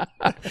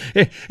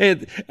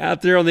and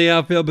out there on the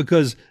outfield,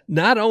 because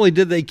not only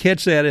did they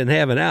catch that and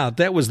have an out,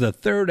 that was the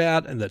 3rd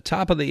out and the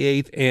top of the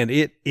 8th, and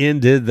it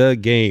ended the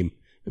game.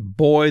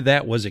 Boy,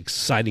 that was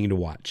exciting to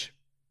watch.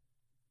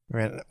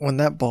 Man, when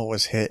that ball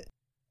was hit,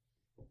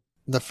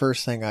 the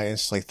first thing I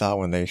instantly thought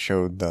when they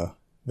showed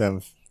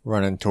them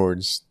running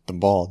towards the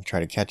ball to try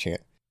to catch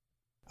it,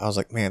 I was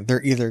like, man,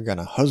 they're either going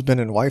to husband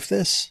and wife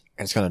this,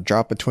 and it's going to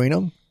drop between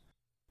them,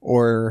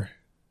 or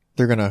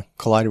they're going to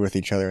collide with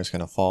each other and it's going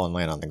to fall and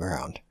land on the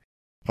ground.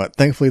 But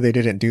thankfully they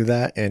didn't do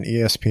that, and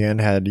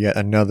ESPN had yet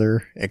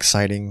another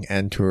exciting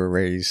end to a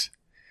Rays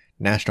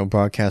national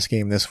broadcast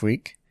game this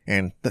week,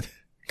 and the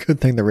good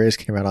thing the Rays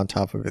came out on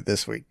top of it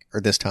this week, or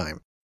this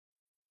time.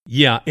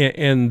 Yeah,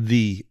 and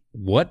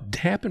what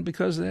happened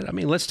because of that? I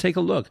mean, let's take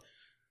a look.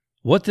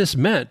 What this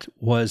meant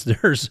was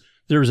there's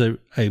a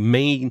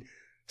main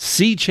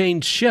sea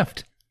change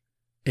shift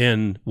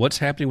in what's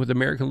happening with the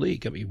American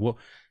League. I mean, well,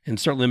 and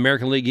certainly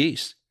American League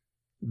East.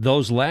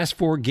 Those last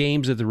 4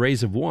 games that the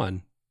Rays have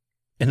won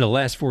and the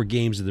last 4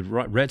 games that the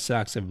Red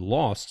Sox have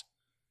lost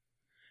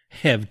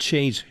have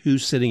changed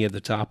who's sitting at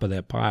the top of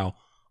that pile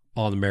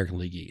on the American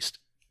League East.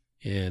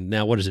 And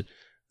now what is it?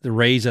 The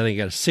Rays, I think,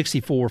 got a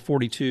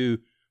 64-42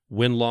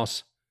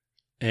 win-loss,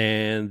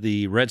 and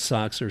the Red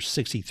Sox are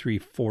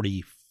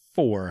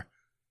 63-44.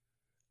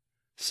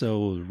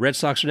 So the Red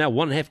Sox are now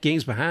 1.5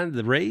 games behind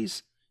the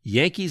Rays.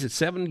 Yankees at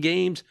 7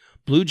 games.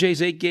 Blue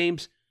Jays 8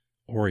 games.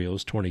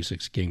 Orioles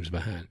 26 games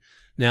behind.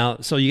 Now,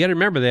 so you got to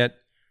remember that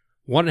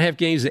 1.5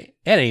 games, that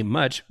ain't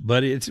much,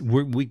 but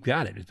we've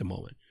got it at the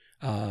moment.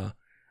 The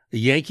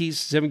Yankees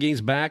 7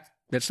 games back.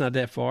 That's not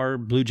that far.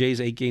 Blue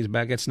Jays 8 games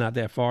back. That's not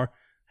that far.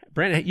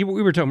 Brandon,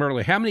 we were talking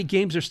earlier. How many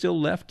games are still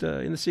left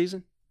in the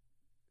season?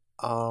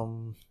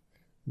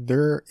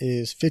 There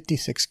is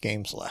 56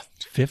 games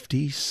left.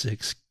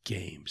 56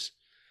 games.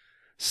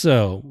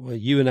 So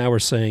you and I were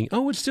saying,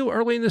 oh, it's still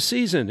early in the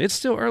season. It's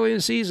still early in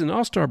the season.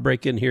 All-Star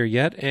break in here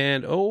yet.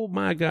 And, oh,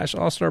 my gosh,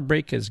 All-Star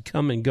break has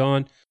come and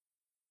gone.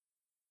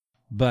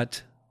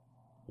 But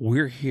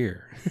we're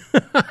here.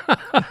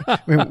 I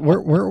mean,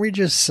 weren't we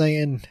just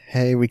saying,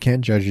 hey, we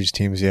can't judge these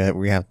teams yet.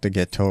 We have to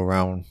get to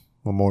around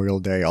Memorial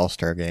Day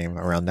All-Star game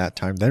around that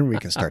time. Then we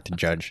can start to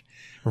judge.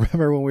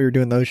 Remember when we were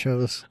doing those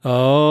shows?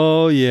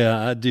 Oh,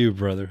 yeah, I do,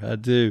 brother. I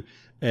do.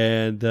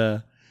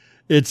 And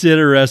it's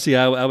interesting.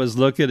 I was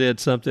looking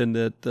at something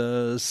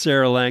that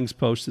Sarah Langs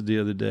posted the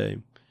other day.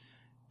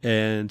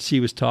 And she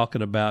was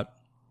talking about,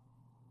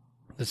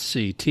 let's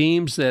see,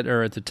 teams that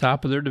are at the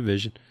top of their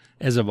division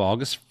as of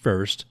August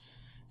 1st.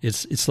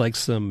 It's like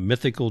some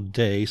mythical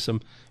day,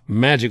 some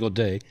magical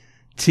day.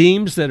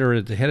 Teams that are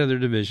at the head of their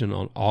division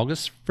on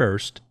August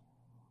 1st,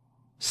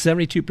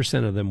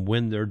 72% of them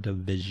win their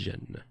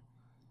division.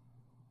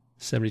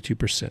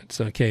 72%.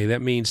 So, okay,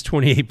 that means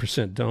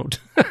 28% don't.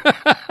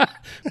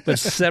 But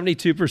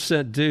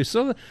 72% do.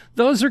 So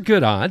those are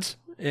good odds.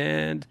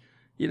 And,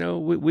 you know,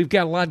 we've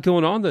got a lot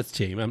going on with this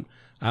team.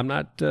 I'm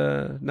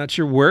not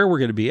sure where we're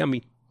going to be. I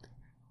mean,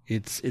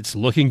 it's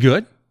looking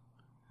good.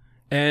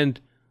 And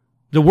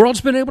the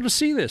world's been able to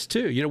see this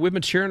too. You know, we've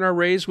been sharing our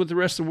Rays with the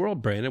rest of the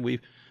world, Brandon.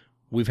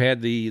 We've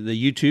had the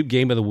YouTube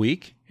Game of the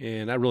Week,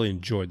 and I really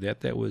enjoyed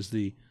that. That was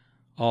the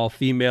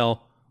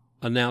all-female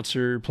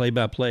announcer,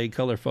 play-by-play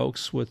color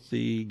folks with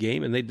the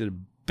game, and they did a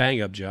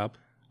bang-up job.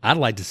 I'd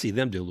like to see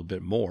them do a little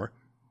bit more.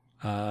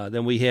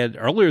 Then we had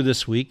earlier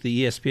this week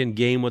the ESPN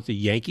game with the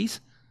Yankees.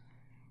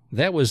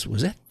 That was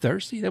that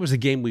Thursday? That was the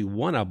game we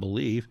won, I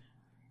believe.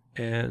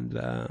 And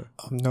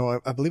no,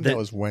 I believe that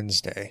was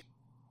Wednesday.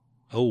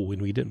 Oh,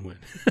 and we didn't win.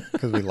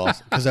 Because we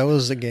lost. Because that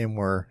was the game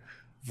where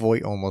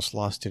Voit almost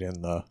lost it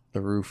in the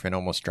roof and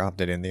almost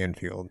dropped it in the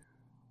infield.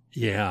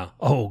 Yeah.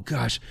 Oh,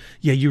 gosh.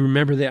 Yeah, you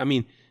remember that? I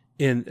mean,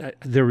 and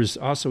there was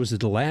it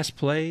the last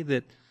play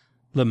that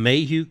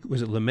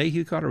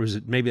LeMahieu caught, or was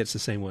it, maybe that's the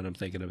same one I'm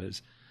thinking of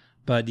as.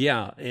 But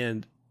yeah,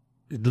 and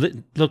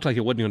it looked like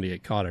it wasn't going to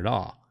get caught at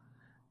all.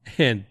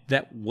 And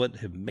that would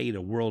have made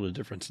a world of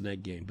difference in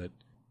that game, but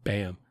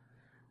bam.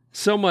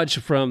 So much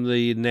from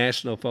the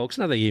national folks,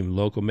 not even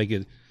local,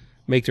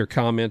 make their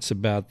comments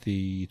about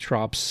the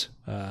Trops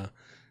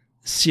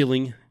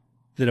ceiling,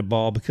 that a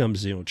ball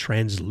becomes, you know,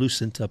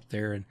 translucent up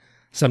there and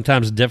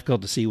sometimes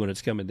difficult to see when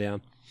it's coming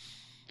down.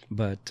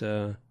 But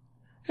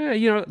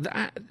you know,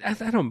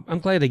 I'm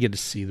glad they get to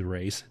see the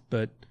race,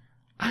 but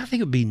I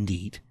think it'd be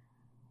neat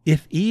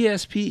if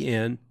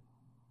ESPN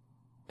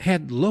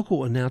had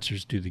local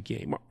announcers do the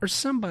game or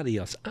somebody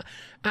else.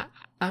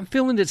 I'm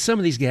feeling that some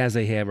of these guys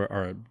they have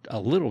are a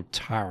little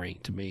tiring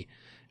to me.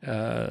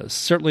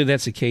 Certainly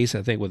that's the case,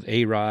 I think, with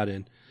A-Rod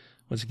and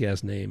what's the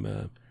guy's name?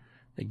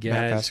 The guys,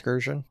 Matt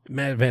Vasgersian?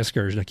 Matt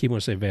Vasgersian. I keep wanting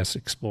to say Vast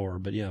Explorer,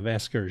 but yeah,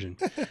 Vasgersian.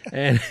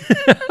 And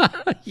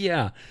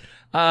yeah.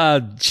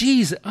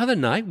 Geez, the other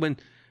night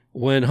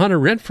when Hunter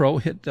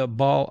Renfroe hit the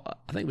ball,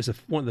 I think it was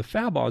one of the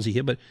foul balls he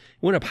hit, but it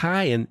went up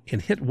high and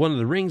hit one of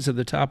the rings at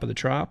the top of the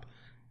Trop.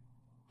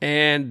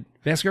 And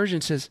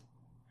Vasgersian says,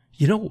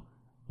 you know,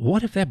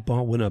 what if that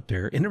ball went up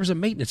there and there was a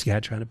maintenance guy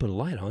trying to put a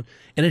light on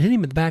and it hit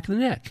him in the back of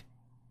the neck?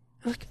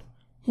 I'm like,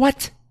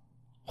 what?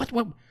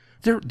 What?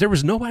 There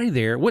was nobody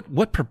there.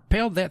 What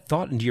propelled that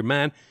thought into your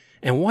mind,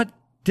 and what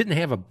didn't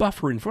have a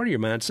buffer in front of your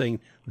mind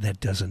saying that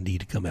doesn't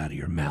need to come out of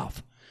your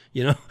mouth?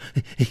 You know,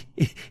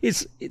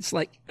 it's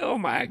like, oh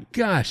my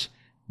gosh,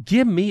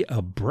 give me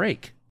a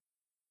break.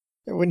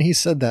 When he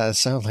said that, it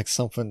sounds like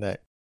something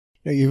that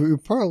you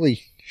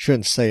probably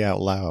shouldn't say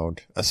out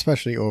loud,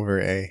 especially over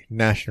a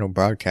national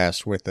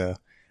broadcast with a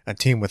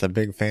team with a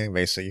big fan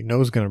base that you know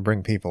is going to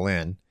bring people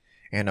in,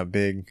 and a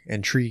big,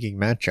 intriguing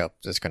matchup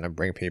that's going to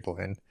bring people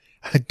in.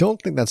 I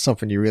don't think that's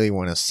something you really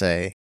want to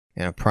say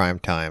in a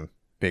primetime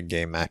big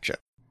game matchup.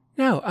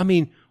 No, I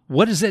mean,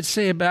 what does that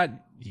say about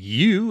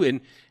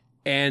you?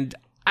 And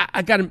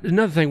I got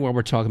another thing while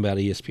we're talking about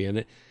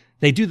ESPN.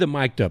 They do the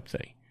mic'd up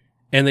thing,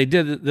 and they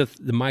did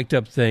the mic'd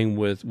up thing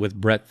with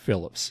Brett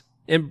Phillips.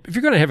 And if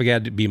you're going to have a guy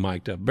to be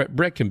mic'd up,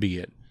 Brett can be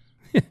it.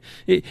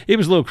 It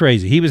was a little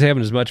crazy. He was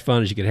having as much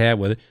fun as you could have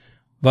with it.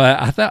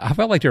 But I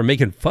felt like they were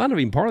making fun of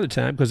him part of the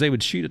time because they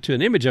would shoot it to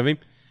an image of him.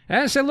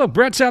 And I said, look,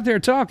 Brett's out there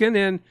talking,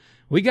 and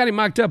we got him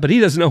mic'd up, but he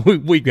doesn't know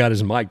we've got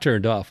his mic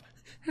turned off.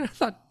 And I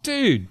thought,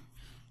 dude,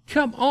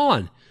 come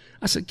on.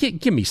 I said,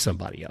 give me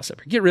somebody else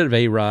up here. Get rid of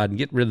A-Rod and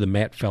get rid of the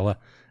Matt fella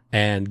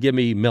and give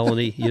me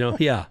Melanie. You know,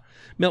 yeah.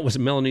 Was it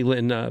Melanie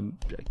Linton?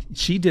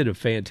 She did a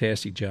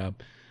fantastic job,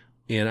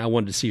 and I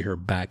wanted to see her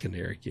back in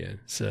there again.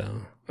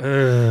 So,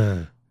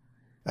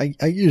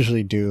 I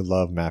usually do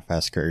love Matt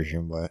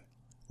Vasgersian, but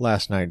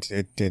last night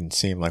it didn't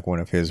seem like one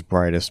of his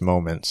brightest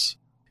moments.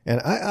 And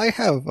I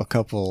have a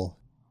couple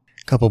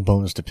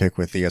bones to pick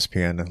with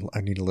ESPN.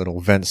 I need a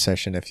little vent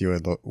session if you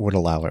would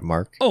allow it,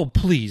 Mark. Oh,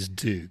 please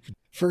do.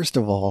 First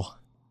of all,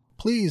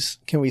 please,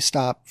 can we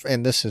stop,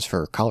 and this is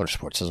for college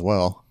sports as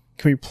well,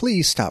 can we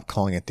please stop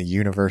calling it the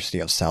University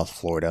of South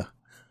Florida?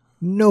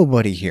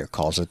 Nobody here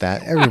calls it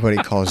that. Everybody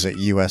calls it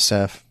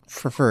USF.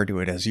 Refer to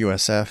it as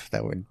USF.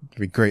 That would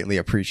be greatly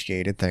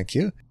appreciated. Thank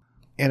you.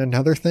 And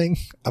another thing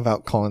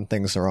about calling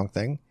things the wrong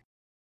thing.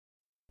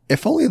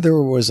 If only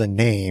there was a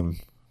name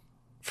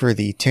for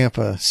the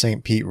Tampa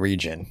St. Pete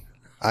region.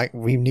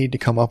 We need to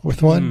come up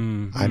with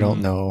one. I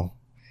don't know.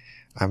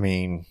 I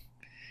mean,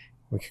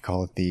 we could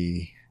call it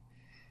the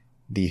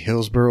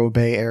Hillsborough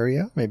Bay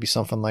area, maybe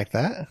something like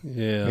that.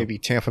 Yeah. Maybe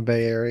Tampa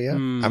Bay area.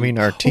 I mean,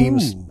 our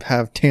teams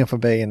have Tampa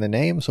Bay in the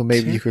name, so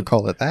maybe you could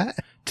call it that.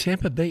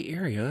 Tampa Bay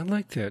area. I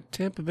like that.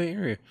 Tampa Bay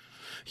area.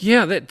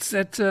 Yeah,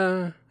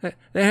 that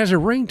has a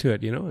ring to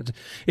it, you know.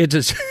 It's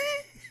just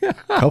a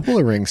couple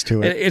of rings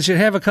to it. It should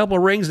have a couple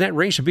of rings. That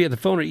ring should be at the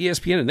phone at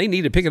ESPN, and they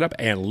need to pick it up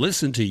and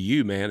listen to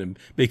you, man. And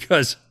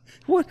because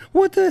what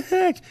the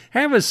heck?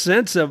 Have a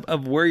sense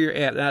of where you're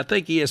at. And I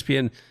think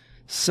ESPN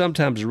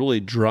sometimes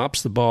really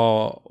drops the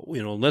ball,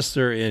 you know, unless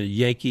they're in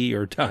Yankee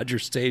or Dodger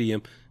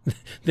Stadium.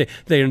 They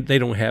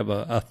don't have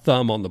a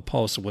thumb on the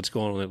pulse of what's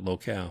going on at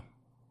locale.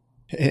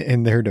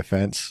 In their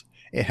defense,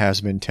 it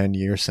has been 10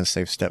 years since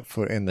they've stepped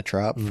foot in the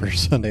Trop for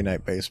Sunday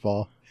Night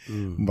Baseball.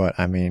 But,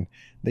 I mean,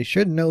 they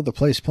should know the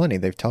place plenty.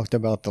 They've talked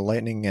about the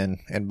Lightning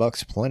and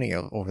Bucks plenty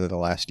over the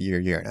last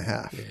year and a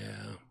half.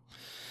 Yeah.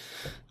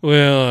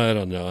 Well, I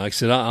don't know. Like I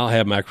said, I'll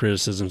have my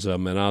criticisms of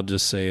them, and I'll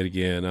just say it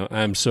again.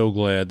 I'm so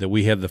glad that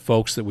we have the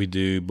folks that we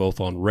do, both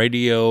on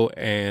radio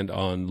and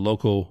on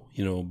local,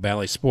 you know,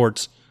 Valley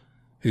Sports,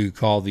 who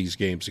call these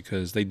games,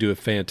 because they do a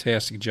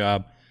fantastic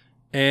job.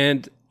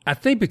 And I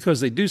think because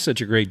they do such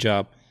a great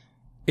job,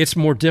 it's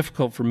more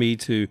difficult for me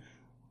to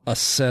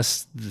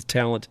assess the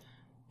talent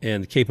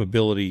and the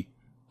capability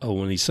of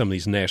when some of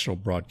these national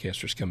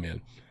broadcasters come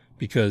in.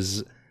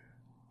 Because,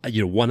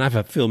 you know, one, I have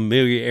a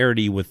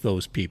familiarity with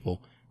those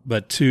people,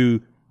 but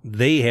two,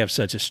 they have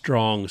such a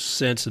strong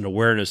sense and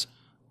awareness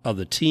of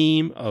the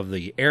team, of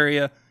the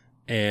area,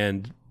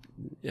 and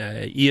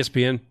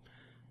ESPN,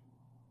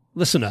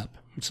 listen up.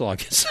 That's all I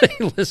can say.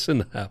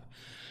 Listen up.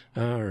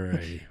 All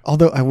right.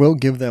 Although I will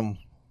give them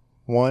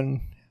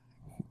one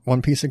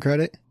piece of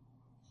credit.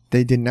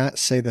 They did not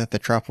say that the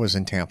Trop was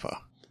in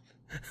Tampa.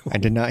 I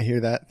did not hear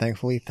that,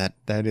 thankfully.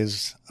 That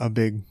is a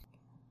big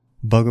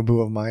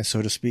bugaboo of mine,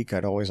 so to speak.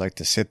 I'd always like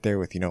to sit there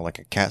with, you know, like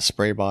a cat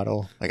spray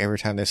bottle. Like every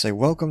time they say,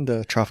 welcome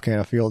to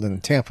Tropicana Field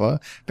in Tampa,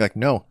 be like,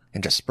 no,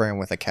 and just spray them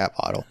with a cat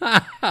bottle.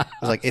 I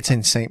was like, it's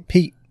in St.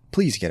 Pete.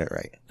 Please get it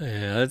right.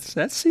 Yeah,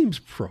 that seems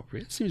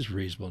appropriate. It seems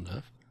reasonable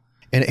enough.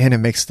 And it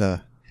makes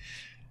the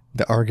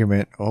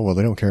argument, oh, well,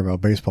 they don't care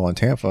about baseball in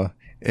Tampa.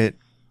 It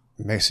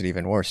makes it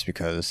even worse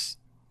because,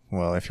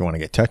 well, if you want to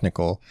get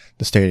technical,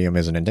 the stadium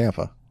isn't in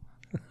Tampa.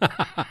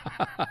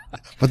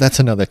 But that's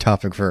another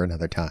topic for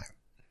another time.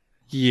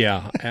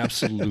 Yeah,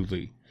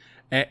 absolutely.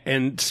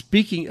 And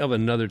speaking of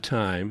another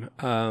time,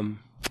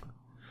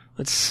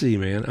 let's see,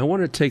 man. I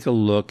want to take a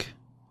look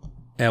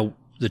at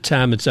the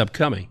time that's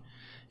upcoming.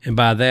 And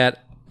by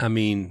that, I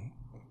mean,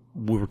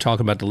 we were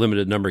talking about the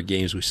limited number of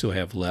games we still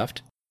have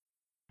left.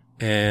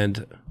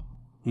 And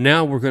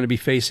now we're going to be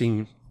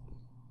facing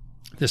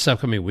this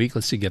upcoming week.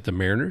 Let's see, get the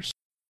Mariners.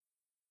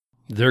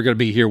 They're going to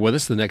be here with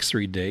us the next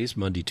 3 days,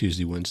 Monday,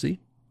 Tuesday, Wednesday.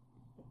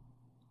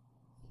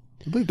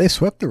 I believe they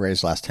swept the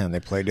Rays last time they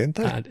played, didn't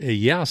they?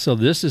 Yeah, so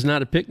this is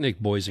not a picnic,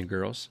 boys and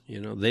girls. You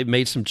know, they've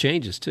made some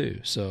changes too.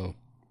 So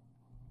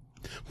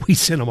we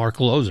sent them our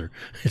closer.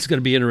 It's going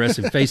to be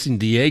interesting facing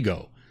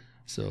Diego.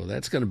 So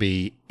that's going to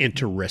be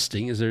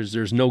interesting.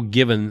 There's no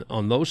given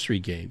on those 3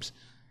 games.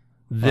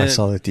 I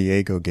saw that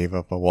Diego gave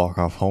up a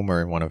walk-off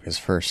homer in one of his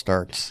first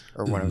starts,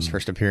 or one of his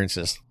first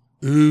appearances.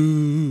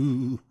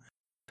 Ooh.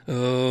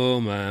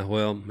 Oh, my.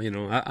 Well, you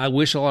know, I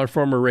wish all our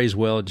former Rays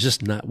well,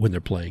 just not when they're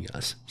playing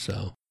us.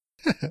 So,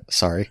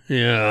 sorry.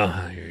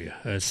 Yeah, I hear you.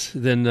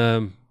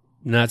 Then,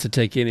 not to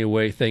take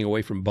anything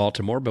away from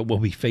Baltimore, but we'll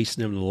be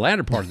facing them in the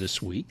latter part of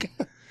this week.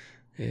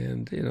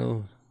 And, you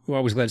know, we're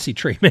always glad to see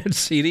Trey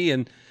Mancini,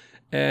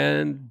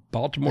 and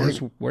Baltimore's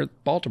where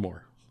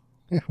Baltimore.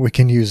 We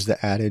can use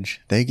the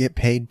adage, they get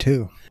paid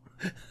too.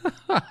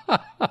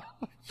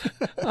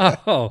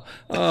 Oh,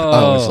 I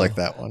always like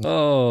that one.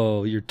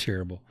 Oh, you're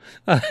terrible.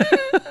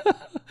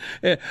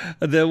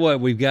 Then what?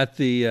 We've got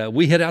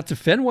we head out to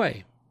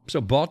Fenway.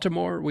 So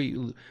Baltimore,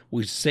 we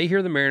stay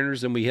here, the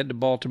Mariners, and we head to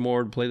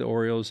Baltimore to play the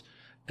Orioles.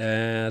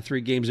 3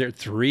 games there,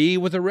 3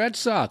 with the Red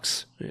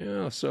Sox.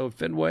 Yeah, so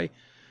Fenway.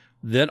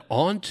 Then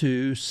on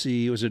to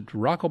see, was it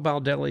Rocco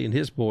Baldelli and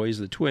his boys,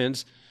 the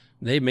Twins?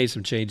 They've made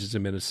some changes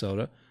in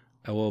Minnesota.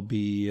 I will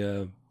be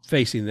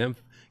facing them.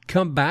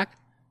 Come back,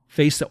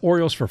 face the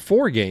Orioles for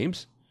 4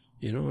 games.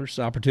 You know, there's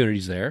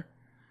opportunities there.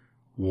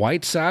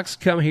 White Sox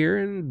come here,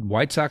 and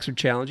White Sox are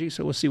challenging,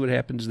 so we'll see what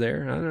happens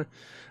there.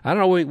 I don't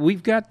know.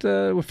 We've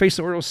faced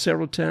the Orioles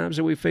several times,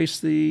 and we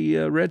faced the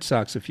Red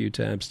Sox a few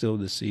times still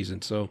this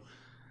season, so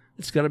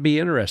it's going to be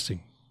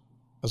interesting.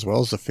 As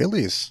well as the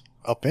Phillies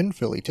up in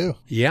Philly too.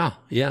 Yeah.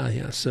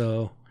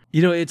 So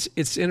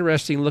it's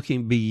interesting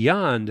looking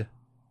beyond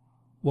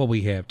what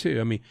we have too.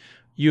 I mean,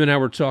 you and I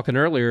were talking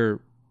earlier.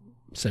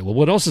 Say, well,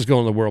 what else is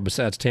going on in the world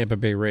besides Tampa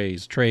Bay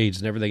Rays, trades,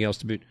 and everything else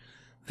to boot?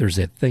 There's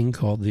that thing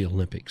called the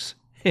Olympics.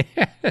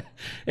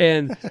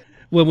 And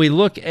when we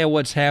look at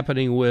what's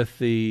happening with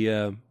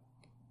the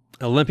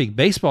Olympic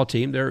baseball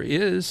team, there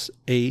is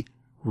a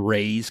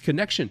Rays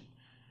connection.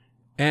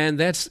 And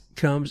that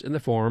comes in the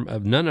form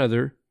of none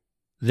other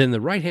than the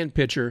right-hand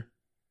pitcher,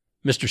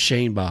 Mr.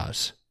 Shane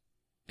Baz.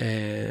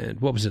 And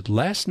what was it,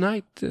 last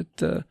night at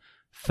the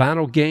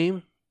final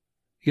game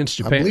against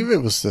Japan? I believe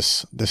it was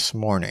this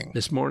morning.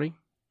 This morning?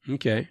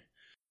 Okay.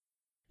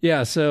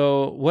 Yeah,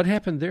 so what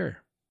happened there?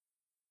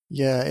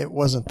 Yeah, it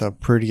wasn't the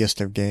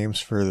prettiest of games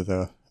for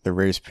the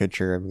Rays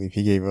pitcher. I believe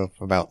he gave up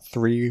about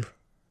three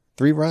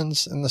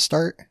runs in the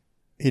start.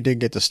 He did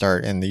get to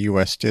start, and the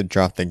U.S. did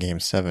drop the game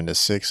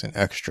 7-6 in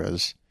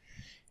extras.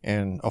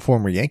 And a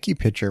former Yankee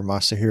pitcher,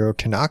 Masahiro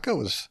Tanaka,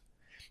 was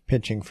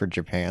pitching for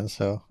Japan,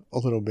 so a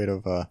little bit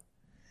of a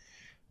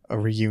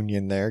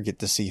reunion there. Get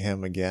to see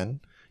him again.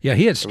 Yeah,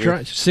 he had 6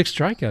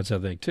 strikeouts,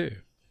 I think, too.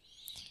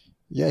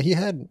 Yeah, he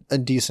had a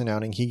decent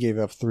outing. He gave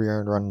up 3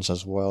 earned runs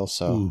as well,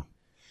 so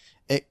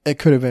it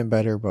could have been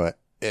better, but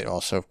it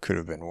also could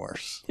have been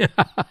worse.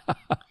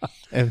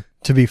 And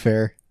to be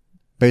fair,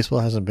 baseball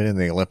hasn't been in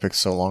the Olympics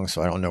so long,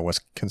 so I don't know what's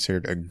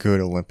considered a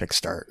good Olympic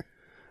start.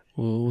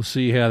 Well, we'll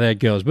see how that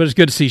goes. But it's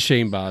good to see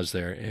Shane Baz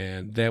there,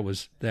 and that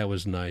was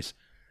nice.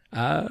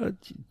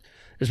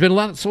 There's a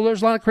lot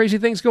of crazy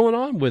things going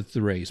on with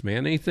the Rays,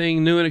 man.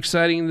 Anything new and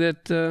exciting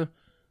that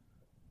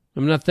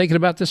I'm not thinking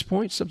about at this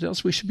point? Something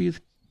else we should be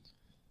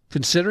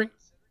considering?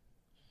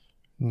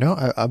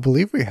 No, I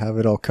believe we have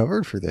it all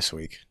covered for this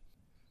week.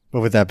 But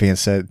with that being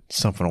said,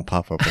 something will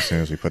pop up as soon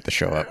as we put the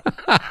show up.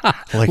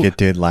 Like it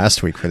did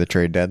last week for the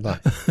trade deadline.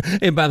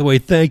 And by the way,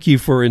 thank you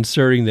for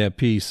inserting that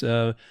piece.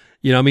 So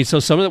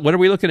what are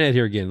we looking at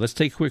here again? Let's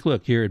take a quick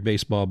look here at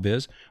Baseball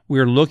Biz.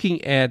 We're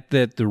looking at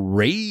that the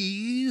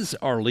Rays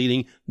are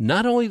leading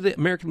not only the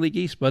American League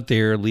East, but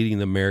they're leading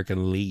the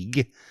American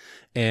League.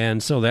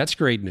 And so that's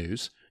great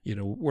news.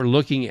 We're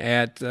looking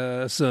at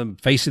some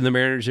facing the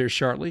Mariners here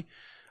shortly.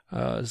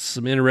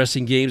 Some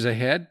interesting games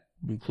ahead,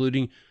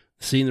 including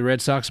seeing the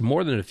Red Sox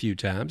more than a few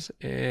times.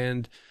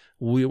 And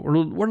we're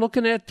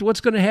looking at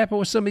what's going to happen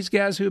with some of these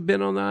guys who have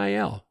been on the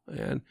IL.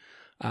 And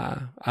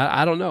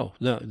I don't know.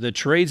 The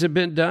trades have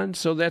been done,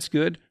 so that's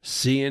good.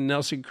 Seeing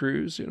Nelson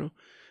Cruz,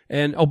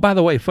 And, oh, by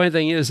the way, funny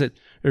thing is that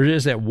there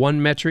is that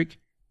one metric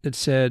that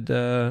said,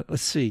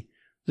 let's see,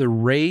 the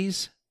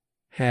Rays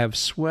have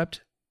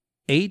swept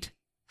 8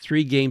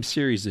 3-game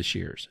series this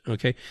year.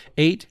 Okay?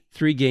 8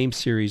 3-game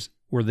series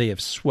where they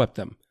have swept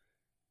them.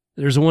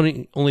 There's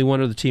only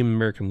one other team in the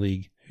American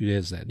League who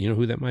has that. You know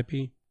who that might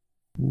be?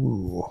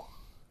 Ooh.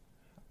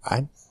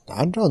 I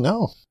don't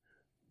know.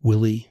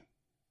 Willie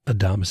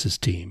Adames'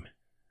 team.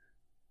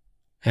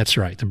 That's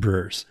right, the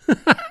Brewers.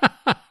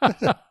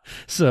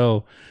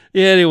 So,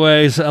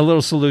 anyways, a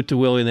little salute to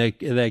Willie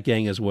and that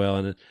gang as well.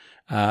 And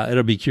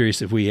it'll be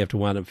curious if we have to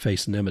wind up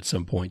facing them at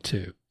some point,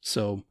 too.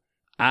 So,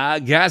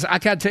 guys, I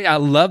got to tell you, I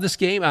love this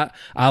game.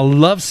 I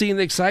love seeing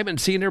the excitement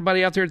and seeing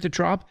everybody out there at the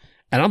Trop.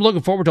 And I'm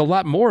looking forward to a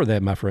lot more of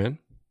that, my friend.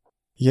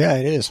 Yeah,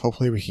 it is.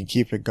 Hopefully we can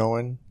keep it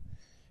going.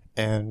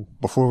 And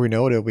before we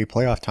know it, it'll be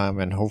playoff time.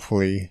 And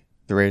hopefully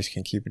the Rays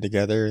can keep it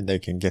together and they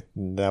can get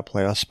in that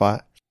playoff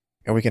spot.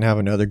 And we can have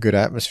another good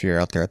atmosphere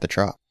out there at the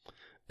Trop.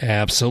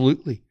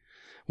 Absolutely.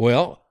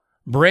 Well,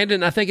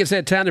 Brandon, I think it's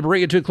that time to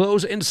bring it to a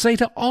close and say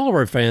to all of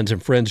our fans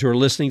and friends who are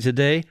listening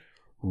today,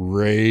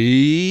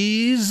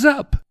 raise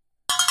up.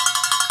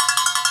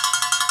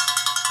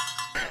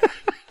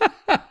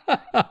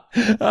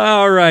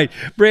 All right.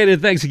 Brandon,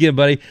 thanks again,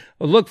 buddy.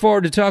 I look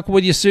forward to talking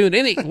with you soon.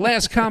 Any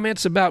last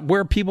comments about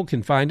where people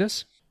can find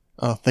us?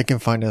 They can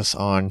find us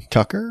on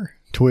Tucker,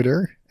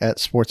 Twitter, at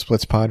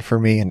SportsBlitzPod for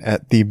me, and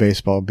at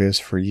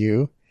TheBaseballBiz for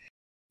you.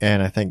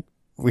 And I think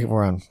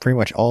we're on pretty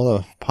much all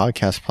the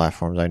podcast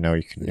platforms I know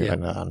you can do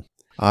it on.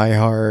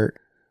 iHeart,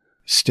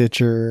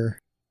 Stitcher,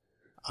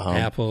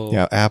 Apple.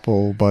 Yeah,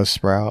 Apple,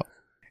 Buzzsprout.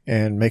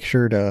 And make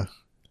sure to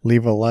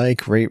leave a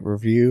like, rate,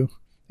 review,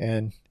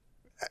 and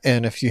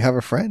if you have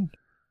a friend,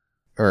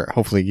 or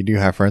hopefully you do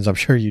have friends, I'm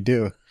sure you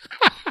do,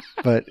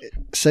 but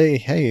say,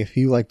 hey, if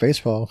you like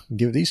baseball,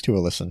 give these two a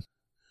listen.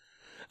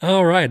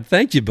 All right.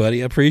 Thank you,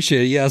 buddy. I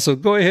appreciate it. Yeah, so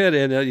go ahead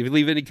and if you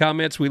leave any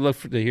comments, we look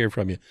to hear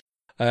from you.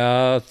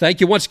 Thank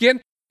you once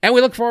again, and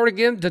we look forward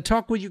again to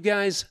talk with you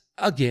guys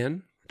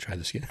again. Try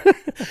this again.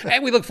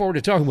 And we look forward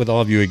to talking with all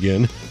of you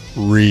again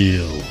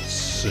real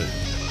soon.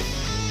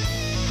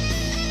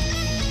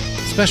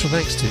 Special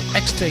thanks to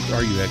X-Take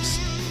RUX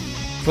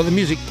for the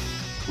music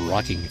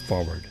Rocking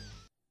Forward.